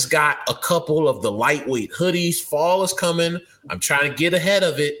 I just got a couple of the lightweight hoodies. Fall is coming. I'm trying to get ahead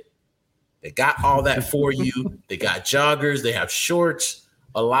of it. They got all that for you. They got joggers. They have shorts.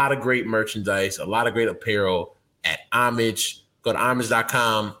 A lot of great merchandise, a lot of great apparel at Homage. Go to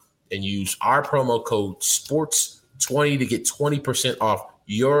homage.com and use our promo code SPORTS20 to get 20% off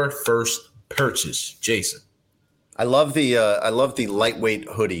your first purchase. Jason. I love the lightweight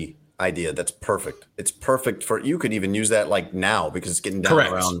hoodie idea. That's perfect. It's perfect for, you could even use that like now because it's getting down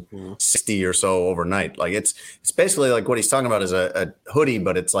around 60 or so overnight. Like it's basically like what he's talking about is a hoodie,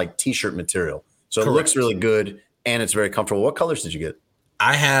 but it's like t-shirt material. So it looks really good and it's very comfortable. What colors did you get?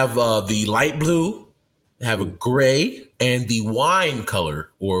 I have the light blue, I have a gray, and the wine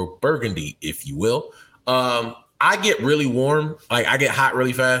color or burgundy, if you will. I get really warm. Like I get hot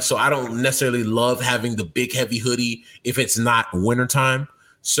really fast. So I don't necessarily love having the big heavy hoodie if it's not wintertime.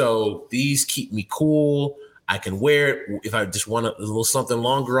 So these keep me cool. I can wear it if I just want a little something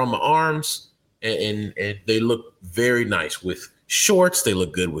longer on my arms. And they look very nice with shorts. They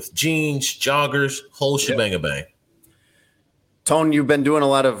look good with jeans, joggers, whole shebang bang. Tone, you've been doing a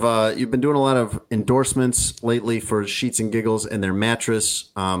lot of endorsements lately for Sheets and Giggles and their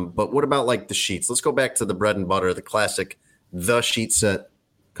mattress. But what about like the sheets? Let's go back to the bread and butter, the classic, the sheet set.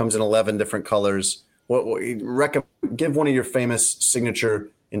 Comes in 11 different colors. Give one of your famous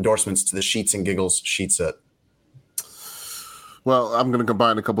signature endorsements to the Sheets and Giggles sheet set. Well, I'm going to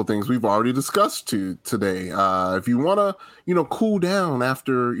combine a couple of things we've already discussed today. If you want to, cool down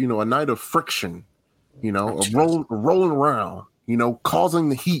after, a night of friction, rolling around, causing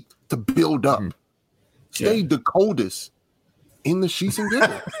the heat to build up, stay the coldest in the Sheets and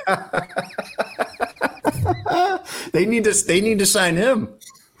Giggles. They need to sign him.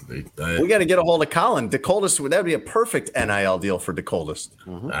 We got to get a hold of Colin. The coldest, that would be a perfect NIL deal for the coldest.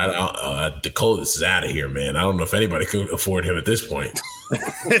 The coldest is out of here, man. I don't know if anybody could afford him at this point.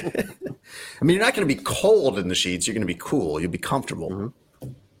 I mean, you're not going to be cold in the sheets. You're going to be cool. You'll be comfortable. Mm-hmm.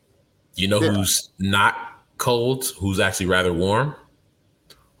 You know who's not cold? Who's actually rather warm?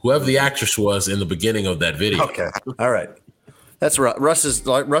 Whoever the actress was in the beginning of that video. Okay. All right. That's Russ is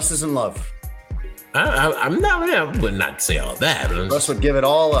in love. I would not say all that. Russ would give it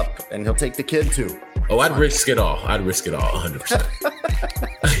all up, and he'll take the kid too. Oh, I'd risk it all.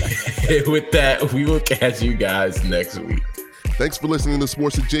 100%. With that, we will catch you guys next week. Thanks for listening to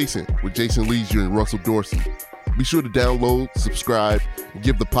Sports Adjacent with Jason Leisure and Russell Dorsey. Be sure to download, subscribe, and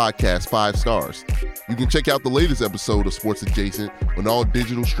give the podcast 5 stars. You can check out the latest episode of Sports Adjacent on all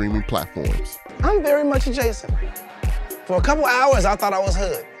digital streaming platforms. I'm very much adjacent. For a couple hours, I thought I was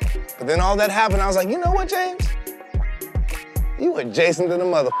hood. But then all that happened, I was like, you know what, James? You adjacent to the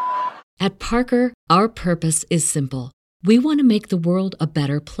mother. At Parker, our purpose is simple. We want to make the world a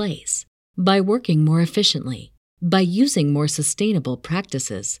better place by working more efficiently, by using more sustainable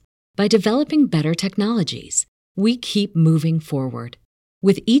practices, by developing better technologies. We keep moving forward.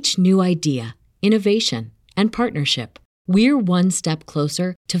 With each new idea, innovation, and partnership, we're one step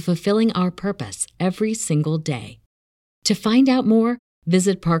closer to fulfilling our purpose every single day. To find out more,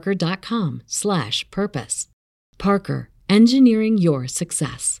 visit parker.com/purpose. Parker, engineering your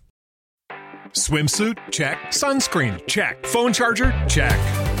success. Swimsuit? Check. Sunscreen? Check. Phone charger? Check.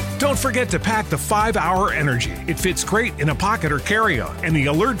 Don't forget to pack the 5-Hour Energy. It fits great in a pocket or carry-on, and the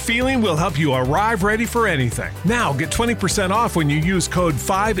alert feeling will help you arrive ready for anything. Now get 20% off when you use code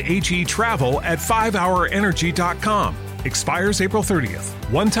 5HETRAVEL at 5hourenergy.com. Expires April 30th.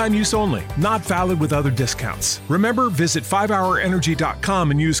 One-time use only. Not valid with other discounts. Remember, visit 5hourenergy.com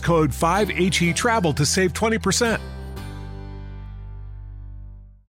and use code 5HETRAVEL to save 20%.